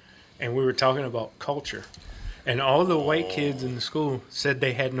 And we were talking about culture. And all the white kids in the school said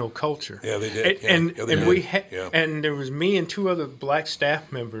they had no culture. Yeah, they did. And they did. we and there was me and 2 other black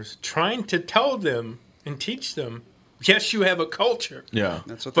staff members trying to tell them and teach them, yes, you have a culture. Yeah.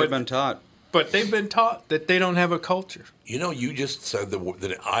 That's what they've been taught. But they've been taught that they don't have a culture. You just said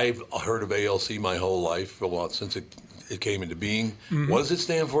that I've heard of ALC my whole life, since it came into being. What does it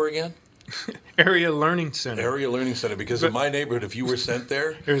stand for again? Area Learning Center. Area Learning Center, because in my neighborhood, if you were sent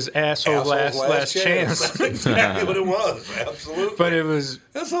there, it was asshole last chance. That's exactly what it was. Absolutely. But it was.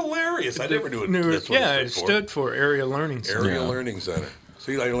 That's hilarious. I never knew it. That's what it stood for Area Learning Center. Area Learning Center.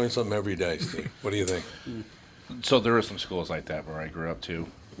 See, I learn something every day, Steve. What do you think? So there are some schools like that where I grew up too.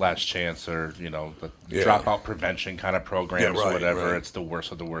 Last Chance, or the dropout prevention kind of programs or whatever. Right. It's the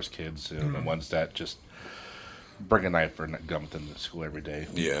worst of the worst kids, the ones that just bring a knife or gun with them to school every day.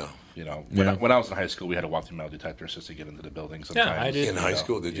 Yeah. You know, when I was in high school, we had to walk through metal detectors just to get into the building sometimes. Yeah, I did. In high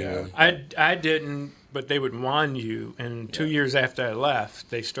school, did you? Yeah. I didn't, but they would warn you. And 2 years after I left,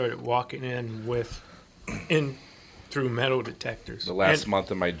 they started walking in through metal detectors. The last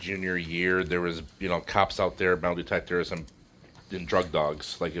month of my junior year, there was, cops out there, metal detectors, and drug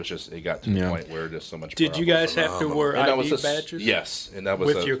dogs. Like, it got to the point where there's so much. Did you guys have to wear ID badges? Yes, and that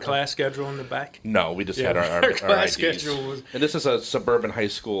was with your class schedule in the back. No, we just had our class IDs. schedule was. And this is a suburban high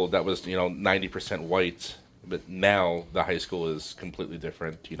school that was 90% white, but now the high school is completely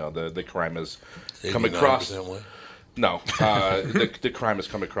different. The crime has come across. White? No, the crime has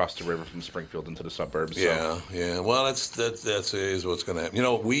come across the river from Springfield into the suburbs. So. Yeah. Well, that's what's going to happen.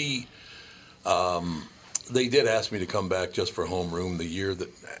 They did ask me to come back just for homeroom the year that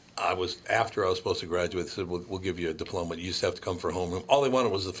after I was supposed to graduate. They said, we'll give you a diploma. You just have to come for homeroom. All they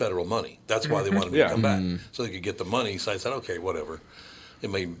wanted was the federal money. That's why they wanted me to come back, so they could get the money. So I said, okay, whatever. It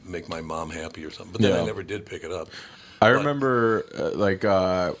may make my mom happy or something. But then I never did pick it up. I remember,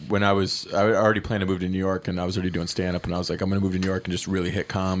 when I already planned to move to New York, and I was already doing stand-up, and I was like, I'm going to move to New York and just really hit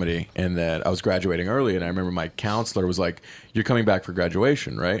comedy, and that I was graduating early, and I remember my counselor was like, you're coming back for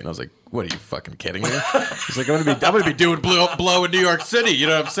graduation, right? And I was like, what, are you fucking kidding me? He's like, I'm gonna be doing blow in New York City, you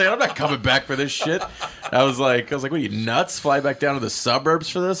know what I'm saying? I'm not coming back for this shit. I was like, what are you, nuts? Fly back down to the suburbs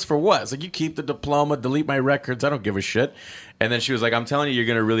for this? For what? It's like, you keep the diploma, delete my records, I don't give a shit. And then she was like, I'm telling you, you're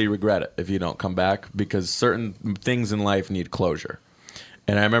going to really regret it if you don't come back, because certain things in life need closure.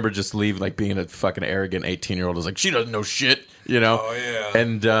 And I remember just being a fucking arrogant 18-year-old. I was like, she doesn't know shit, Oh, yeah.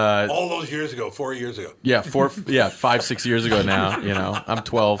 And all those years ago, 4 years ago. Yeah, 5-6 years ago now, I'm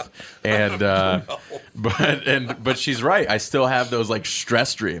 12. And but she's right. I still have those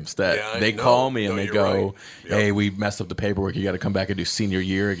stress dreams that they call me and they go, right. Hey, we messed up the paperwork. You got to come back and do senior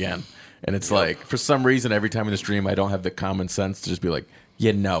year again. And it's for some reason, every time in this dream, I don't have the common sense to just be like,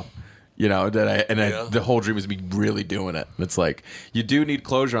 the whole dream is me really doing it. And it's like, you do need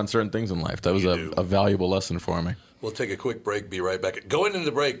closure on certain things in life. That was a valuable lesson for me. We'll take a quick break, be right back. Going into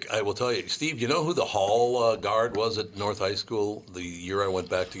the break, I will tell you, Steve, you know who the hall guard was at North High School the year I went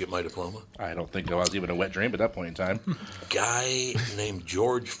back to get my diploma? I don't think I was even a wet dream at that point in time. Guy named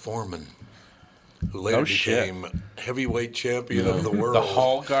George Foreman, who later became heavyweight champion of the world. The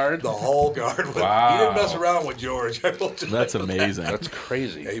hall guard? The hall guard. Wow. He didn't mess around with George. That's amazing. That's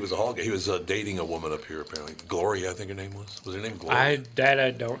crazy. Yeah, he was a hall guard. He was dating a woman up here, apparently. Gloria, I think her name was. Was her name Gloria? I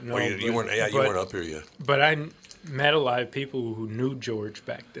don't know. You weren't up here yet. But I met a lot of people who knew George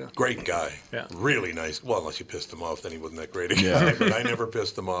back then. Great guy. Yeah. Really nice. Well, unless you pissed him off, then he wasn't that great a guy. But I never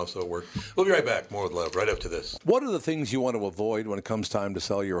pissed him off, so it worked. We'll be right back. More with Lev right after this. What are the things you want to avoid when it comes time to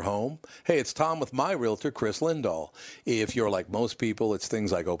sell your home? Hey, it's Tom with my realtor, Chris Lindahl. If you're like most people, it's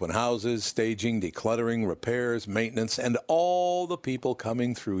things like open houses, staging, decluttering, repairs, maintenance, and all the people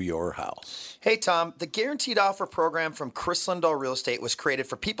coming through your house. Hey, Tom, the Guaranteed Offer program from Chris Lindahl Real Estate was created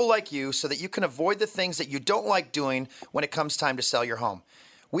for people like you so that you can avoid the things that you don't like doing when it comes time to sell your home.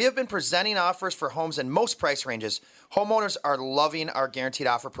 We have been presenting offers for homes in most price ranges. Homeowners are loving our Guaranteed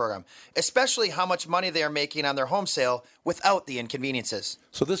Offer program, especially how much money they are making on their home sale without the inconveniences.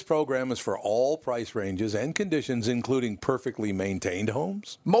 So this program is for all price ranges and conditions, including perfectly maintained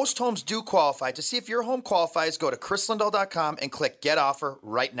homes? Most homes do qualify. To see if your home qualifies, go to chrislindahl.com and click Get Offer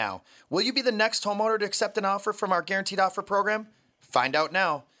right now. Will you be the next homeowner to accept an offer from our Guaranteed Offer program? Find out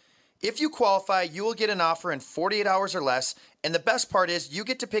now. If you qualify, you will get an offer in 48 hours or less, and the best part is you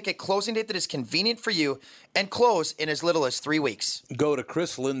get to pick a closing date that is convenient for you and close in as little as 3 weeks. Go to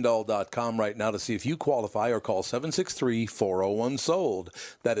chrislindahl.com right now to see if you qualify or call 763-401-SOLD.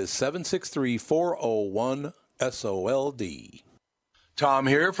 That is 763-401-SOLD. Tom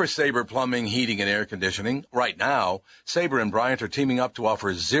here for Sabre Plumbing, Heating, and Air Conditioning. Right now, Sabre and Bryant are teaming up to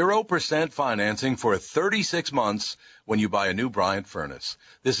offer 0% financing for 36 months when you buy a new Bryant furnace.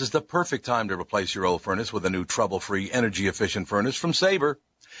 This is the perfect time to replace your old furnace with a new trouble-free, energy-efficient furnace from Sabre.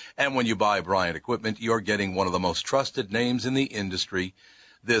 And when you buy Bryant equipment, you're getting one of the most trusted names in the industry.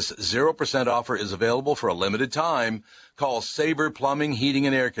 This 0% offer is available for a limited time. Call Sabre Plumbing, Heating,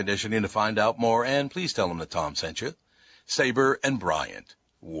 and Air Conditioning to find out more, and please tell them that Tom sent you. Sabre and Bryant,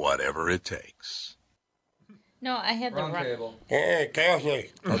 whatever it takes. No, I had the wrong table. Hey, Cassie.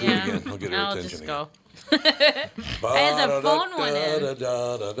 I'll do it again. I'll get her I'll attention just go. I had the phone one in.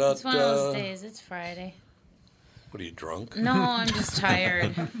 It's one of those days. It's Friday. What, are you drunk? No, I'm just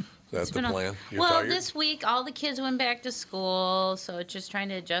tired. That's the plan? You're well, tired? this week all the kids went back to school, so it's just trying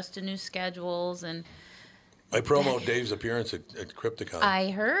to adjust to new schedules, and I promote Dave's appearance at Crypticon. I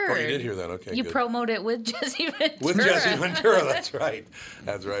heard. Oh, you did hear that? Okay, You good. promote it with Jesse Ventura. With Jesse Ventura, that's right.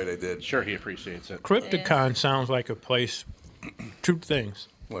 That's right, I did. Sure, he appreciates it. Crypticon sounds like a place. Two things.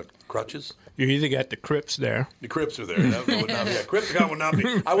 What, crutches? You either got the Crips there. The Crips are there. That would not be. Crypticon would not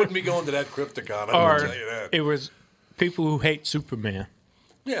be. I wouldn't be going to that Crypticon. I Or will tell you that. it was people who hate Superman.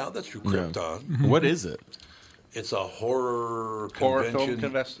 Yeah, that's true. Krypton. Yeah. What is it? It's a horror film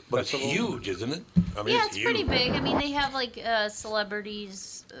convention, but it's festival? huge, isn't it? I mean, Yeah, it's huge. pretty big. I mean, they have like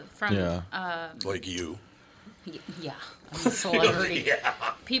celebrities from. Like you. Yeah, I'm a celebrity. Yeah.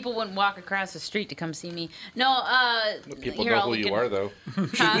 People wouldn't walk across the street to come see me. No, People here, know I'll who look you at- are, though.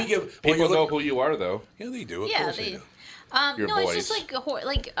 Huh? we give? People know who you are, though. Yeah, they do. Of Yeah, course they do. Your no, it's voice. just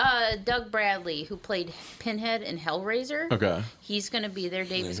like Doug Bradley, who played Pinhead in Hellraiser. Okay. He's going to be there.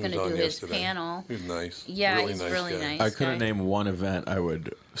 Dave is he going to was do on his yesterday. panel. He's nice. Yeah, Really he's nice really guy. nice. I couldn't guy. name one event I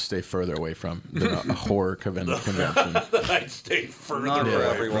would stay further away from than a horror convention. I'd stay further Not for away.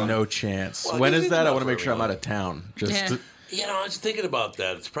 everyone. No chance. Well, when this is is that? I not want to for make sure I'm out everyone. of town. Just Yeah. to- You know, I was thinking about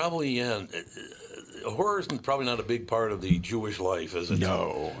that. It's probably horror is probably not a big part of the Jewish life, is it?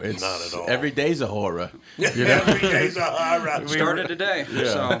 no, it's not at all. every day's a horror. Every day's a horror. Started today,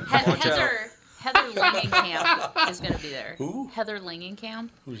 so watch out. Heather Langenkamp is going to be there. Who? Heather Langenkamp.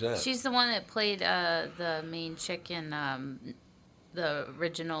 Who's that? She's the one that played the main chick in the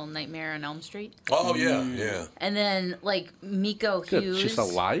original Nightmare on Elm Street. Oh yeah. And then like Miko Good. Hughes. She's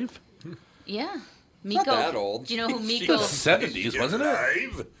alive? Yeah. Not Miko. that old. Do you know who She Miko? was 70s, wasn't it?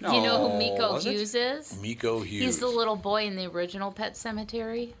 Alive? Do you know who Miko was it? Hughes is? Miko Hughes. He's the little boy in the original Pet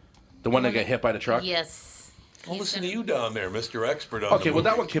Cemetery. The one that got hit by the truck? Yes. Well, He's listen gonna- to you down there, Mr. Expert on Okay, the well,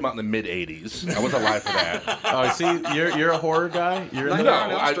 that movie. one came out in the mid-'80s. I was alive for that. Oh, see, you're a horror guy. You're in the Nightmare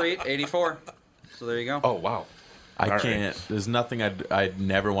on Elm I- Street, 84. So there you go. Oh, wow. I All right. can't. There's nothing I'd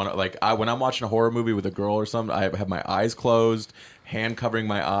never want to like. When I'm watching a horror movie with a girl or something, I have my eyes closed, hand covering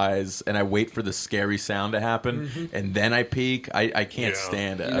my eyes, and I wait for the scary sound to happen, and then I peek. I can't Yeah.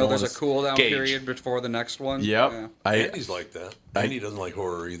 stand it. You I know, don't there's a wanna cool down Gauge. period before the next one. Yep. Yeah. Andy's like that. Andy doesn't like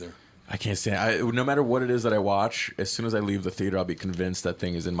horror either. I can't stand. No matter what it is that I watch, as soon as I leave the theater, I'll be convinced that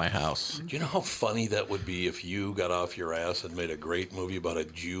thing is in my house. Do you know how funny that would be if you got off your ass and made a great movie about a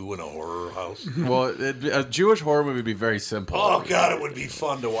Jew in a horror house? Well, a Jewish horror movie would be very simple. Oh God, it would be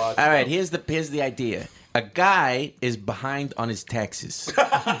fun to watch. All right, here's the idea. A guy is behind on his taxes.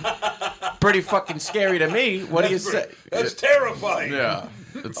 Pretty fucking scary to me. What do you say? That's terrifying. Yeah,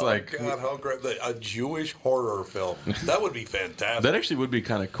 it's like God, how great! A Jewish horror film. That would be fantastic. that actually would be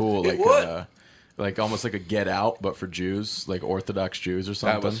kind of cool. It Like would. like almost like a Get Out, but for Jews, like Orthodox Jews or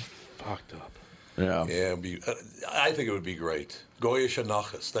something. That was fucked up. Yeah. Yeah, I think it would be great. Goya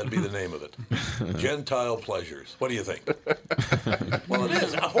Shanachas, that'd be the name of it. Gentile pleasures. What do you think? Well, it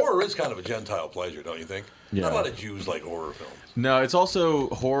is. Horror is kind of a Gentile pleasure, don't you think? Yeah. Not a lot of Jews like horror films. No, it's also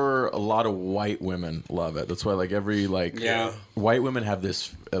horror. A lot of white women love it. That's why, like every Yeah. white women have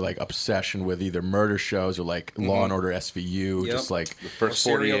this like obsession with either murder shows or like Law and Order SVU. Yep. Just like The first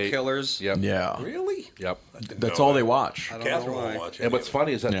Serial 48. killers. Yep. yeah, Really? Yep. that's all they watch. I don't Catherine know why. won't watch it. And what's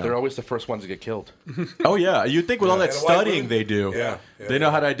funny is that Yeah. they're always the first ones to get killed. Oh yeah, you'd think with all that And the white studying women? they do, Yeah. they know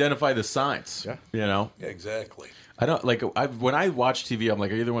how to identify the signs. Yeah. You know. Yeah, exactly. I don't like. When I watch TV, I'm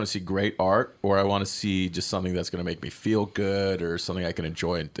like, I either want to see great art or I want to see just something that's going to make me feel good or something I can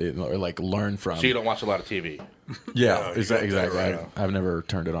enjoy or like learn from. So you don't watch a lot of TV. Yeah, No, you got that exactly. right. I've never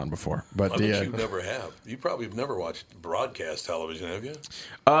turned it on before, but I bet you never have. You probably have never watched broadcast television, have you?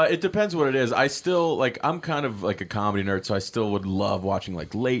 It depends what it is. I still like. I'm kind of like a comedy nerd, so I still would love watching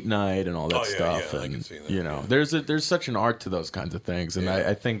like late night and all that Oh, yeah, stuff. yeah, I and can see that, you know, yeah. there's such an art to those kinds of things, and Yeah.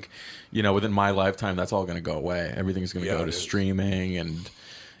 I think, you know, within my lifetime, that's all going to go away. Everything's going to Yeah, go it to is. streaming, and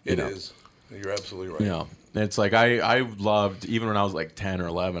you It know, is. You're absolutely right. you know, it's like I loved even when I was like 10 or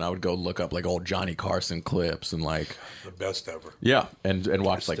 11, I would go look up like old Johnny Carson clips and like The best ever. yeah, and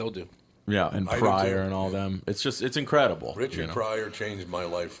watch like Still do. yeah, and I do Pryor too. and all them. It's just it's incredible. Richard you know? Pryor changed my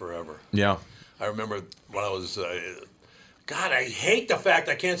life forever. Yeah. I remember when I was. God, I hate the fact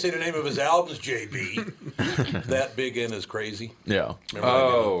I can't say the name of his albums, JB. That Big N is crazy. Yeah. Remember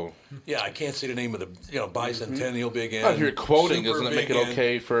Oh. Yeah, I can't say the name of the Bicentennial Big N. Oh, if you're quoting, Super doesn't it make Big it N.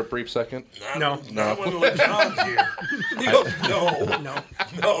 okay for a brief second? No. Not when John's here. He goes,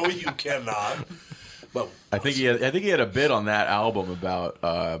 no, you cannot. But I think he had a bit on that album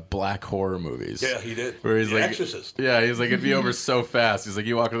about black horror movies. yeah, he did. Where he's The like, Exorcist. yeah, he's like, it'd be over so fast. He's like,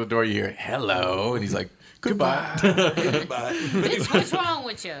 you walk in the door, you hear hello, and he's like, goodbye. Goodbye. Bitch, what's wrong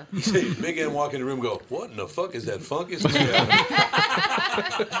with you? He said, Big N walk in the room and go, what in the fuck is that funky stuff?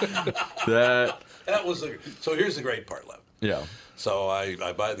 that That was so here's the great part, Lev. Yeah. So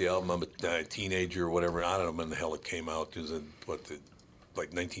I buy the album. I'm a teenager or whatever. I don't know when the hell it came out. It was in,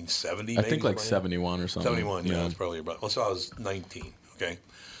 like 1970? I think like 71 or something. 71, yeah. It's probably about. Well, so I was 19, okay?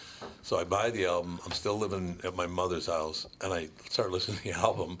 So I buy the album. I'm still living at my mother's house, and I start listening to the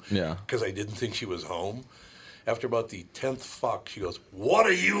album because I didn't think she was home. After about the 10th fuck, she goes, "What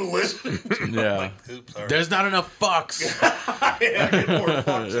are you listening to?" Yeah. I'm like, oops, sorry. There's not enough fucks. I get more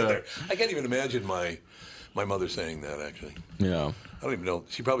fucks in there. I can't even imagine my mother saying that, actually. Yeah. I don't even know.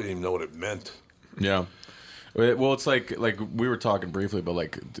 She probably didn't even know what it meant. Yeah. Well, it's like we were talking briefly, but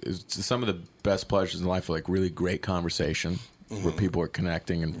like some of the best pleasures in life are like really great conversation where people are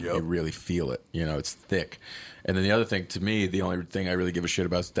connecting and you really feel it. You know, it's thick. And then the other thing, to me, the only thing I really give a shit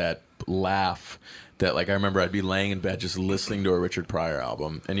about is that laugh. That, like, I remember I'd be laying in bed just listening to a Richard Pryor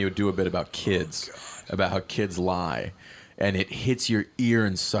album, and he would do a bit about kids, about how kids lie, and it hits your ear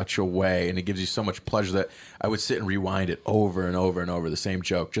in such a way, and it gives you so much pleasure that I would sit and rewind it over and over and over, the same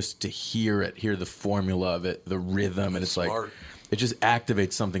joke, just to hear it, hear the formula of it, the rhythm, and it's Smart. like, it just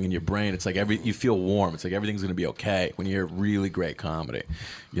activates something in your brain. It's like you feel warm. It's like everything's going to be okay when you hear really great comedy.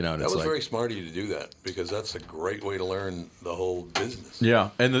 You know, and That it's was like, very smart of you to do that, because that's a great way to learn the whole business. yeah,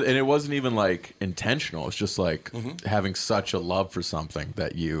 and it wasn't even like intentional. It's just like having such a love for something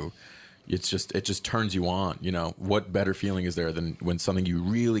that it just turns you on. You know, what better feeling is there than when something you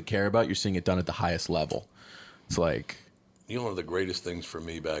really care about, you're seeing it done at the highest level? It's like, You know, one of the greatest things for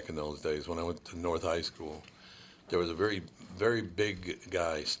me back in those days, when I went to North High School, there was a very, very big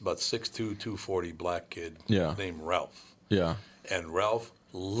guy, about 6'2", 240, black kid named Ralph. Yeah. And Ralph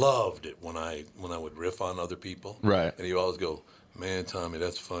loved it when I would riff on other people. Right. And he'd always go, "Man, Tommy,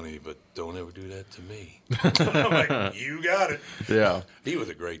 that's funny, but don't ever do that to me." I'm like, "You got it." Yeah. He was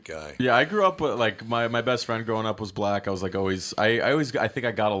a great guy. Yeah, I grew up with, like, my best friend growing up was black. I was like I think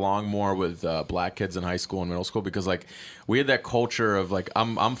I got along more with black kids in high school and middle school because, like, we had that culture of, like,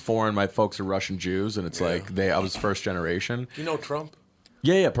 I'm foreign, my folks are Russian Jews, and it's like I was first generation. You know Trump?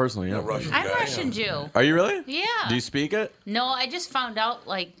 Yeah, personally, yeah. I'm Russian Jew. Are you really? Yeah. Do you speak it? No, I just found out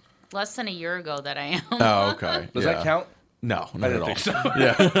like less than a year ago that I am. Oh, okay. Does that count? No, not I at didn't all. think so.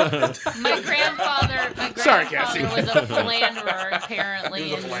 Yeah. My grandfather Sorry, Cassie. was a philanderer, apparently.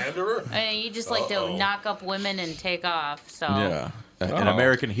 He was a philanderer? And he just liked to knock up women and take off. So Yeah. An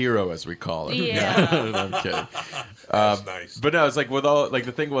American hero, as we call it. Yeah. I'm kidding. That's nice. But no, it's like with all, like,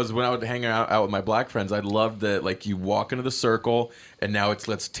 the thing was when I would hang out with my black friends, I loved that, like, you walk into the circle and now it's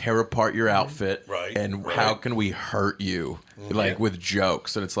let's tear apart your outfit. Right. And how can we hurt you? Like, with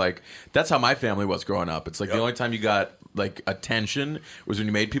jokes. And it's like, that's how my family was growing up. It's like the only time you got, like, attention was when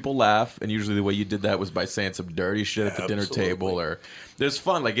you made people laugh, and usually the way you did that was by saying some dirty shit at the dinner table, or there's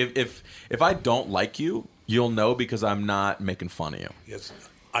fun. Like, if I don't like you, you'll know because I'm not making fun of you. Yes.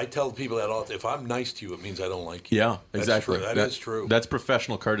 I tell people that all the time. If I'm nice to you, it means I don't like you. Yeah, That's exactly. True. That is true. That's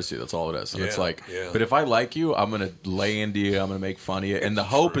professional courtesy. That's all it is. And it's Yeah, like, yeah. but if I like you, I'm going to lay into you. I'm going to make fun of you. And the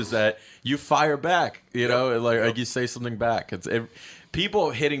hope is that you fire back, you know, like you say something back. People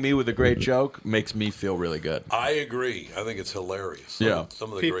hitting me with a great joke makes me feel really good. I agree. I think it's hilarious. Yeah.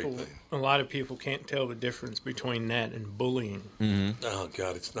 Some of the People, great things. a lot of people can't tell the difference between that and bullying. Oh,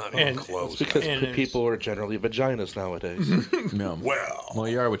 God, it's not even And- close. Because And it's- people are generally vaginas nowadays. No. Well,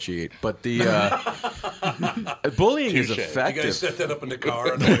 you are what you eat. But the bullying is Touche. You you effective. guys set that up in the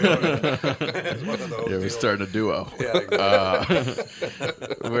car. On the way It's one of those Yeah, we're deals. starting a duo. Yeah,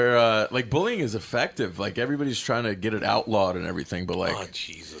 exactly. Where like bullying is effective. Like, everybody's trying to get it outlawed and everything, but like, Oh,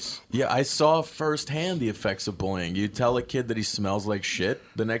 Jesus. yeah, I saw firsthand the effects of bullying. You tell a kid that he smells like shit,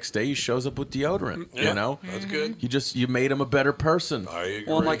 the next day he shows up with deodorant. Yeah, You know, that's good. you made him a better person. I agree.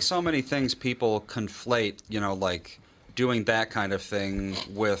 Well, and like so many things, people conflate, you know, like doing that kind of thing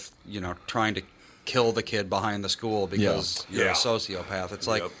with, you know, trying to kill the kid behind the school because you're Yeah. a sociopath. It's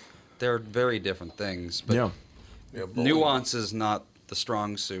like Yep. they're very different things. But Yeah. Yeah, bullying. nuance is not the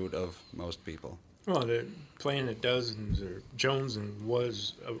strong suit of most people. Well, the playing at Dozens or Jonesing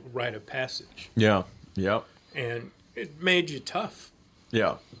was a rite of passage, Yeah. Yep. and it made you tough.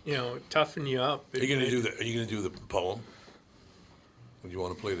 Yeah. You know, it toughened you up. Are you going to do the poem? Would you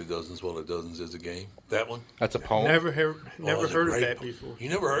want to play the dozens while the dozens is a game? That one? That's a poem. Never heard That's a of great that poem. before. You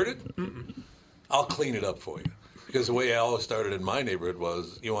never heard it? I'll clean it up for you. Because the way I always started in my neighborhood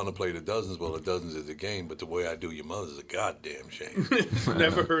was, you want to play the dozens, well, the dozens is a game, but the way I do your mother's a goddamn shame.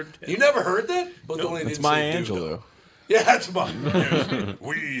 Never heard that. You never heard that? Well, Nope. only That's didn't Maya say do, Angelou. though. Yeah, that's mine. Yes.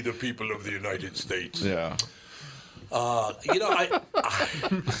 We, the people of the United States. Yeah. You know,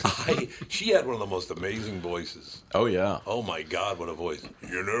 she had one of the most amazing voices. Oh yeah. Oh my God, what a voice!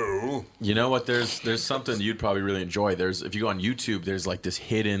 You know. You know what? There's something you'd probably really enjoy. If you go on YouTube, there's like this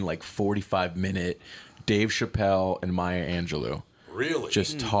hidden like 45-minute Dave Chappelle and Maya Angelou. Really?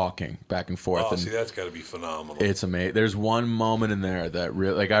 Just talking back and forth. Oh, and see, that's got to be phenomenal. it's amazing. There's one moment in there that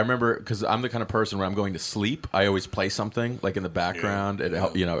really, like, I remember, because I'm the kind of person when I'm going to sleep, I always play something like in the background. It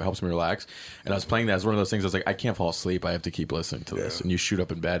helps me relax. And I was playing that as one of those things. I was like, I can't fall asleep. I have to keep listening to this. And you shoot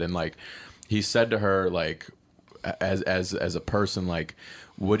up in bed, and like, he said to her, like, as a person, like,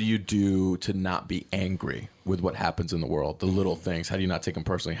 what do you do to not be angry with what happens in the world? The little things. How do you not take them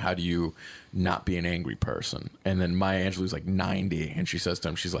personally? How do you not be an angry person? And then Maya Angelou's like 90, and she says to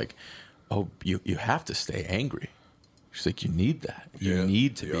him, she's like, oh, you have to stay angry. She's like, you need that. You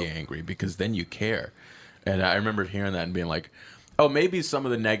need to be angry, because then you care. And I remember hearing that and being like, oh, maybe some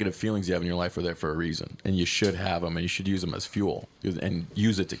of the negative feelings you have in your life are there for a reason, and you should have them, and you should use them as fuel and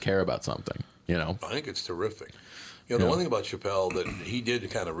use it to care about something, you know? I think it's terrific. You know, the one thing about Chappelle that he did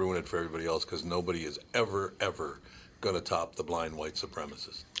kind of ruin it for everybody else, because nobody is ever going to top the blind white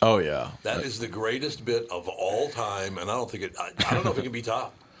supremacist. Oh, yeah. That is the greatest bit of all time, and I don't know if it can be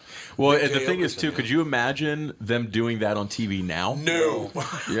topped. Well, and the thing is, too, could you imagine them doing that on TV now? No.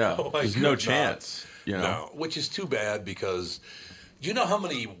 Yeah. No, There's no chance. You know? No, which is too bad, because do you know how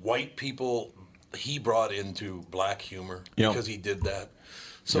many white people he brought into black humor because he did that?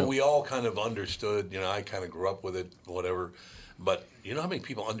 So we all kind of understood, you know, I kind of grew up with it, whatever. But you know how many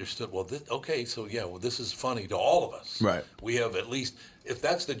people understood, well, this is funny to all of us. Right. We have at least, if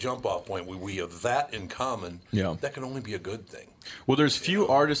that's the jump off point, we have that in common, that can only be a good thing. Well, there's few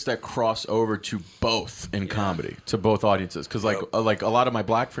artists that cross over to both in comedy, to both audiences. Because like a lot of my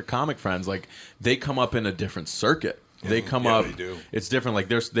black comic friends, like, they come up in a different circuit. They come up, they do. It's different. Like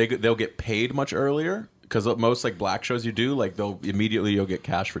they'll get paid much earlier. Because most like black shows you do, like you'll get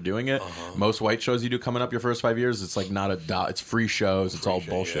cash for doing it. Most white shows you do coming up your first 5 years, it's like not it's free shows. It's all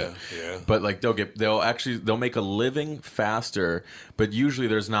bullshit. Yeah. But like they'll make a living faster. But usually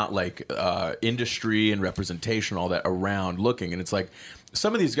there's not like industry and representation, all that around looking. And it's like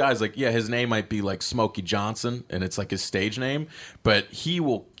some of these guys, like, his name might be like Smokey Johnson, and it's like his stage name, but he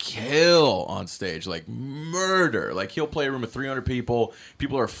will kill on stage, like murder. Like, he'll play a room of 300 people.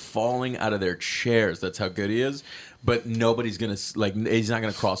 People are falling out of their chairs. That's how good he is. But nobody's gonna he's not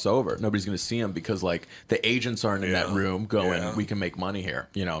gonna cross over. Nobody's gonna see him, because like the agents aren't in that room going, we can make money here.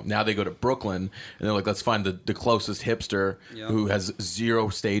 You know, now they go to Brooklyn and they're like, let's find the closest hipster who has zero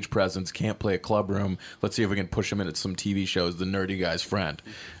stage presence, can't play a club room. Let's see if we can push him into some TV shows. The nerdy guy's friend.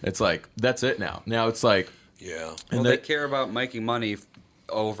 It's like, that's it now. Now it's like, and they care about making money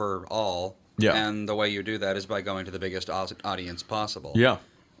overall. And the way you do that is by going to the biggest audience possible.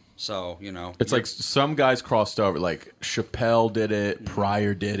 So, you know. It's like some guys crossed over. Like, Chappelle did it,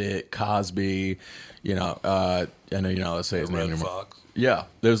 Pryor did it, Cosby, you know. I know you're not allowed to say his name anymore. Fox. Yeah,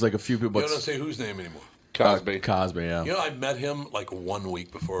 there's like a few people. You don't say whose name anymore. Cosby. Cosby, yeah. You know, I met him like 1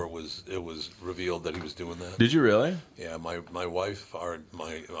 week before it was revealed that he was doing that. Did you really? Yeah, my wife,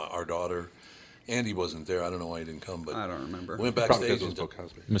 our daughter, Andy wasn't there. I don't know why he didn't come, but I don't remember. Went backstage and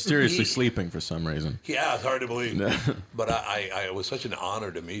mysteriously sleeping for some reason. Yeah, it's hard to believe. But it was such an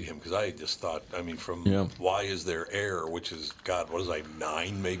honor to meet him, because I just thought, I mean, from Why Is There Air, which is, God, what was I,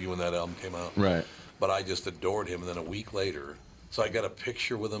 9 maybe when that album came out? Right. But I just adored him, and then a week later, so I got a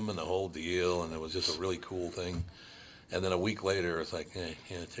picture with him and the whole deal, and it was just a really cool thing. And then a week later, it's like,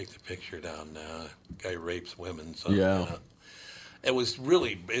 take the picture down now. Guy rapes women. So, it was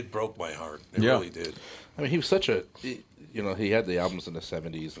really, it broke my heart. It really did. I mean, he was such a, he had the albums in the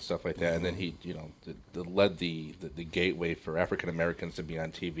 70s and stuff like that, and then he, led the gateway for African Americans to be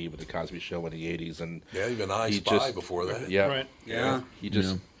on TV with the Cosby Show in the 80s. And even I Spy before that.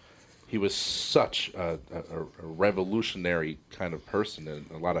 He was such a revolutionary kind of person in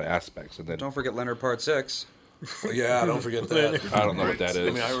a lot of aspects. And then don't forget Leonard Part 6. Yeah, don't forget that. I don't know what that is.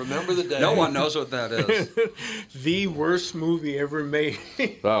 I mean, I remember the day. No one knows what that is. The worst movie ever made.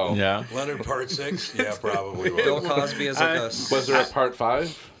 Oh. Yeah. Leonard Part 6? Yeah, probably. Bill Cosby is like a... Was there a Part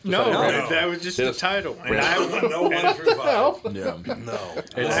 5? No, that was just the title. And no 1 through 5. Yeah. No.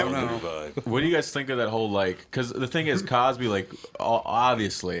 What do you guys think of that whole, like, because the thing is, Cosby, like,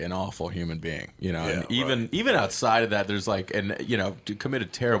 obviously an awful human being, you know, and even outside of that, there's like, and, you know,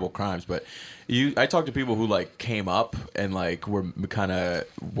 committed terrible crimes, but I talked to people who like came up and like were kind of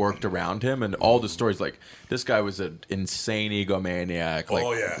worked around him, and all the stories, like, this guy was an insane egomaniac, like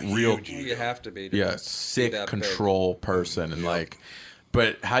real, you have to be, sick control person, and like,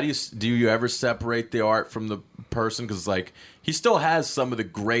 but how do you ever separate the art from the person? Because like, he still has some of the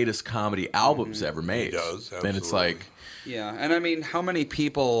greatest comedy albums ever made. He does, absolutely. And it's like, and I mean, how many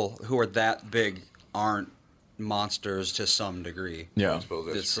people who are that big aren't monsters to some degree. Yeah. I suppose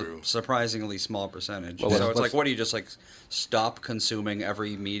that's It's true. a surprisingly small percentage. Well, so it's let's- like, what do you just like stop consuming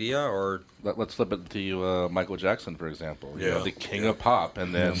every media, or Let's flip it to Michael Jackson, for example. You Yeah. know, the king of pop,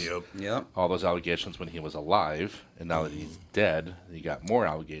 and then Yep. all those allegations when he was alive, and now that he's dead, he got more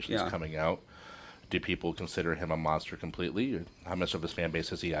allegations Yeah. coming out. Do people consider him a monster completely? Or how much of his fan base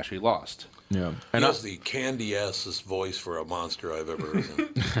has he actually lost? Yeah. He has the candy-assest voice for a monster I've ever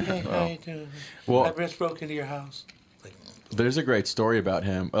heard. Hey, how you doing? Well- I just broke into your house. There's a great story about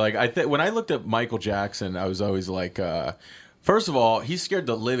him. Like when I looked at Michael Jackson, I was always like, first of all, he scared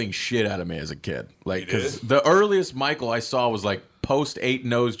the living shit out of me as a kid. Like, because the earliest Michael I saw was like post 8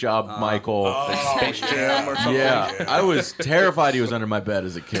 nose job Michael, Like Space Jam or something? Yeah, I was terrified he was under my bed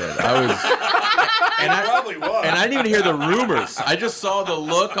as a kid. I was. And I didn't even hear the rumors. I just saw the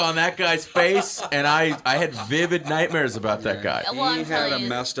look on that guy's face, and I had vivid nightmares about that guy. Well, I'm He had telling a you,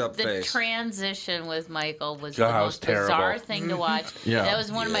 messed up the face. transition with Michael was God, the it was most bizarre terrible. thing to watch. Yeah. That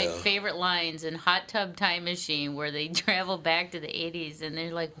was one of my favorite lines in Hot Tub Time Machine, where they travel back to the 80s, and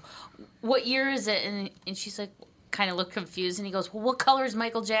they're like, what year is it? And she's like, kind of looked confused, and he goes, well, what color is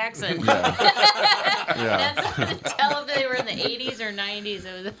Michael Jackson? That's to tell if they were in the 80s or 90s.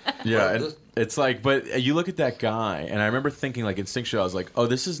 It was Yeah, and it's like, but you look at that guy, and I remember thinking, like, instinctually, I was like, oh,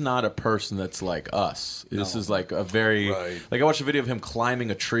 this is not a person that's like us. This is like a very, like, I watched a video of him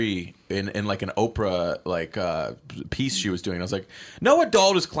climbing a tree in like an Oprah, like, piece she was doing. I was like, no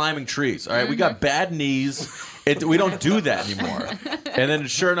adult is climbing trees, all right? We got bad knees. We don't do that anymore. And then,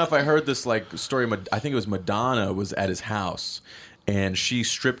 sure enough, I heard this, like, story, I think it was Madonna was at his house, and she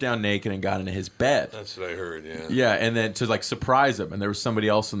stripped down naked and got into his bed. That's what I heard, yeah. Yeah, and then to like surprise him, and there was somebody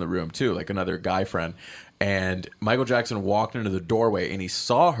else in the room too, like another guy friend. And Michael Jackson walked into the doorway, and he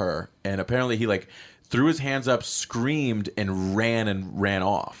saw her, and apparently he like threw his hands up, screamed, and ran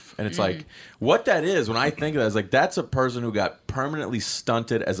off. And it's like, what that is, when I think of that, is like that's a person who got permanently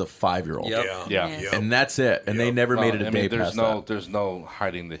stunted as a 5-year-old. Yep. Yeah. And that's it. And they never made it a day past that. There's no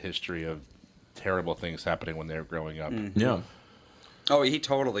hiding the history of terrible things happening when they were growing up. Yeah. Oh, he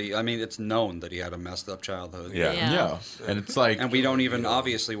totally. I mean, it's known that he had a messed up childhood. Yeah. And it's like, and we don't even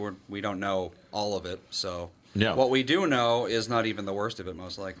obviously we don't know all of it. So Yeah. what we do know is not even the worst of it,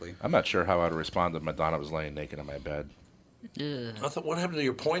 most likely. I'm not sure how I'd respond if Madonna was laying naked in my bed. I thought, what happened to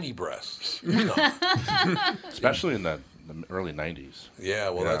your pointy breasts? Especially in the early 90s. Yeah,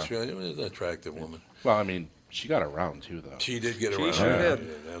 well, that's really an attractive woman. Well, I mean, she got around, too, though. She did get She around. sure did.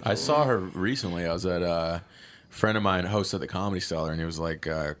 I saw her recently. I was at a friend of mine hosted the Comedy Cellar, and he was like,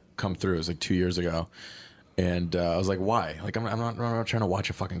 come through. It was like 2 years ago. And I was like, why? Like, I'm not trying to watch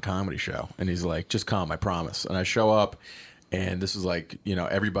a fucking comedy show. And he's like, just come, I promise. And I show up, and this is like, you know,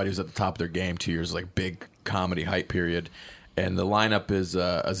 everybody was at the top of their game 2 years, like big comedy hype period. And the lineup is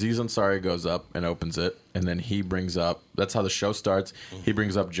Aziz Ansari goes up and opens it. And then he brings up, that's how the show starts. He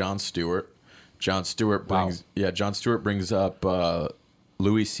brings up Jon Stewart. Jon Stewart brings up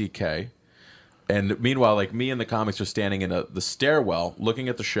Louis C.K. And meanwhile, like me and the comics are standing in the stairwell looking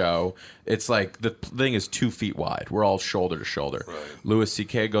at the show. It's like the thing is 2 feet wide. We're all shoulder to shoulder. Right. Louis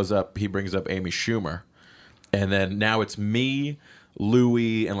C.K. goes up. He brings up Amy Schumer. And then now it's me,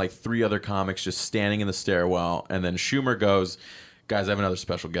 Louis, and like 3 other comics just standing in the stairwell. And then Schumer goes, guys, I have another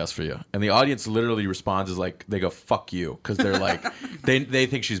special guest for you. And the audience literally responds as like, they go, fuck you. Because they're like, they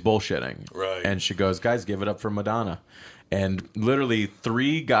think she's bullshitting. Right. And she goes, guys, give it up for Madonna. And literally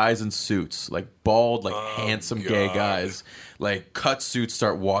 3 guys in suits, like bald, like handsome gay guys, like cut suits,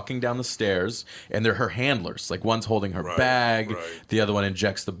 start walking down the stairs, and they're her handlers. Like one's holding her bag, the other one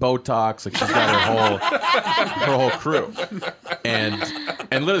injects the Botox. Like she's got her whole crew, and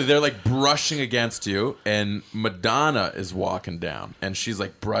literally they're like brushing against you, and Madonna is walking down, and she's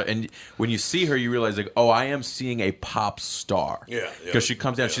like, and when you see her, you realize like, oh, I am seeing a pop star. Yeah. Because she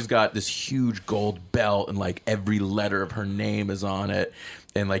comes down, she's got this huge gold belt, and like every letter of her name is on it,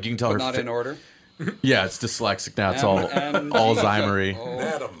 and like you can tell But her not in order. Yeah, it's dyslexic now. It's all Alzheimer-y.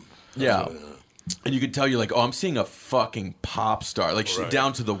 Madam. Yeah. And you can tell you're like, oh, I'm seeing a fucking pop star. Like, she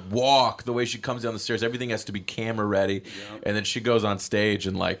down to the walk, the way she comes down the stairs, everything has to be camera ready. Yep. And then she goes on stage,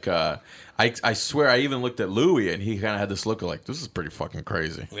 and like, I swear, I even looked at Louis, and he kind of had this look of like, this is pretty fucking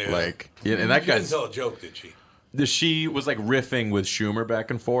crazy. Yeah. Like, and that She guy's. didn't tell a joke, did she? She was like riffing with Schumer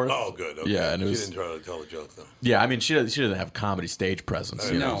back and forth. Oh, good. Okay. Yeah, and it was. She didn't try to tell a joke though. Yeah, I mean, she doesn't have comedy stage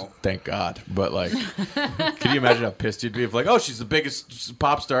presence. You know, No. thank God. But like, can you imagine how pissed you'd be if like, oh, she's the biggest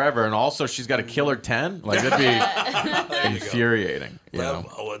pop star ever, and also she's got a killer 10? Like that'd be infuriating. You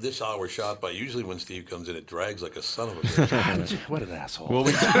know? This hour shot by usually when Steve comes in, it drags like a son of a bitch. What an asshole. Well,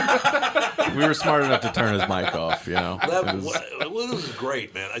 we were smart enough to turn his mic off, you know. This is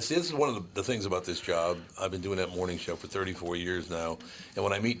great, man. This is one of the things about this job. I've been doing that morning show for 34 years now, and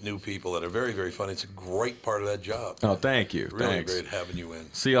when I meet new people that are very, very funny, it's a great part of that job. Oh, thank you. Really Thanks. great having you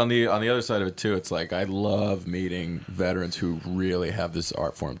in. See, on the other side of it too, it's like I love meeting veterans who really have this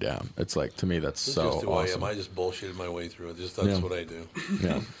art form down. It's like, to me, that's This so is just who awesome. I am. I just bullshitted my way through it. That's what I do.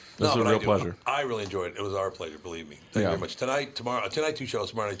 Yeah, this was a real pleasure. I really enjoyed it. It was our pleasure, believe me. Thank you very much. Tonight, 2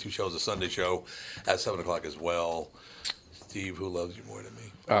 shows. Tomorrow night, 2 shows. A Sunday show at 7:00 as well. Steve, who loves you more than me?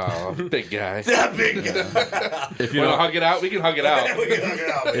 Oh, big guy. That big guy. If you want to don't hug it out, we can hug it out. We can hug it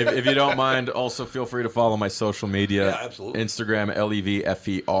out. if you don't mind, also feel free to follow my social media. Yeah, absolutely. Instagram,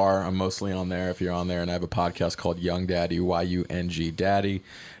 LEVFER. I'm mostly on there if you're on there. And I have a podcast called Young Daddy, YUNG Daddy.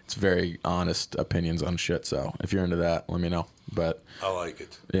 It's very honest opinions on shit. So if you're into that, let me know. But I like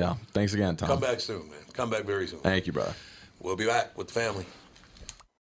it. Yeah. Thanks again, Tom. Come back soon, man. Come back very soon. Thank you, brother. We'll be back with the family.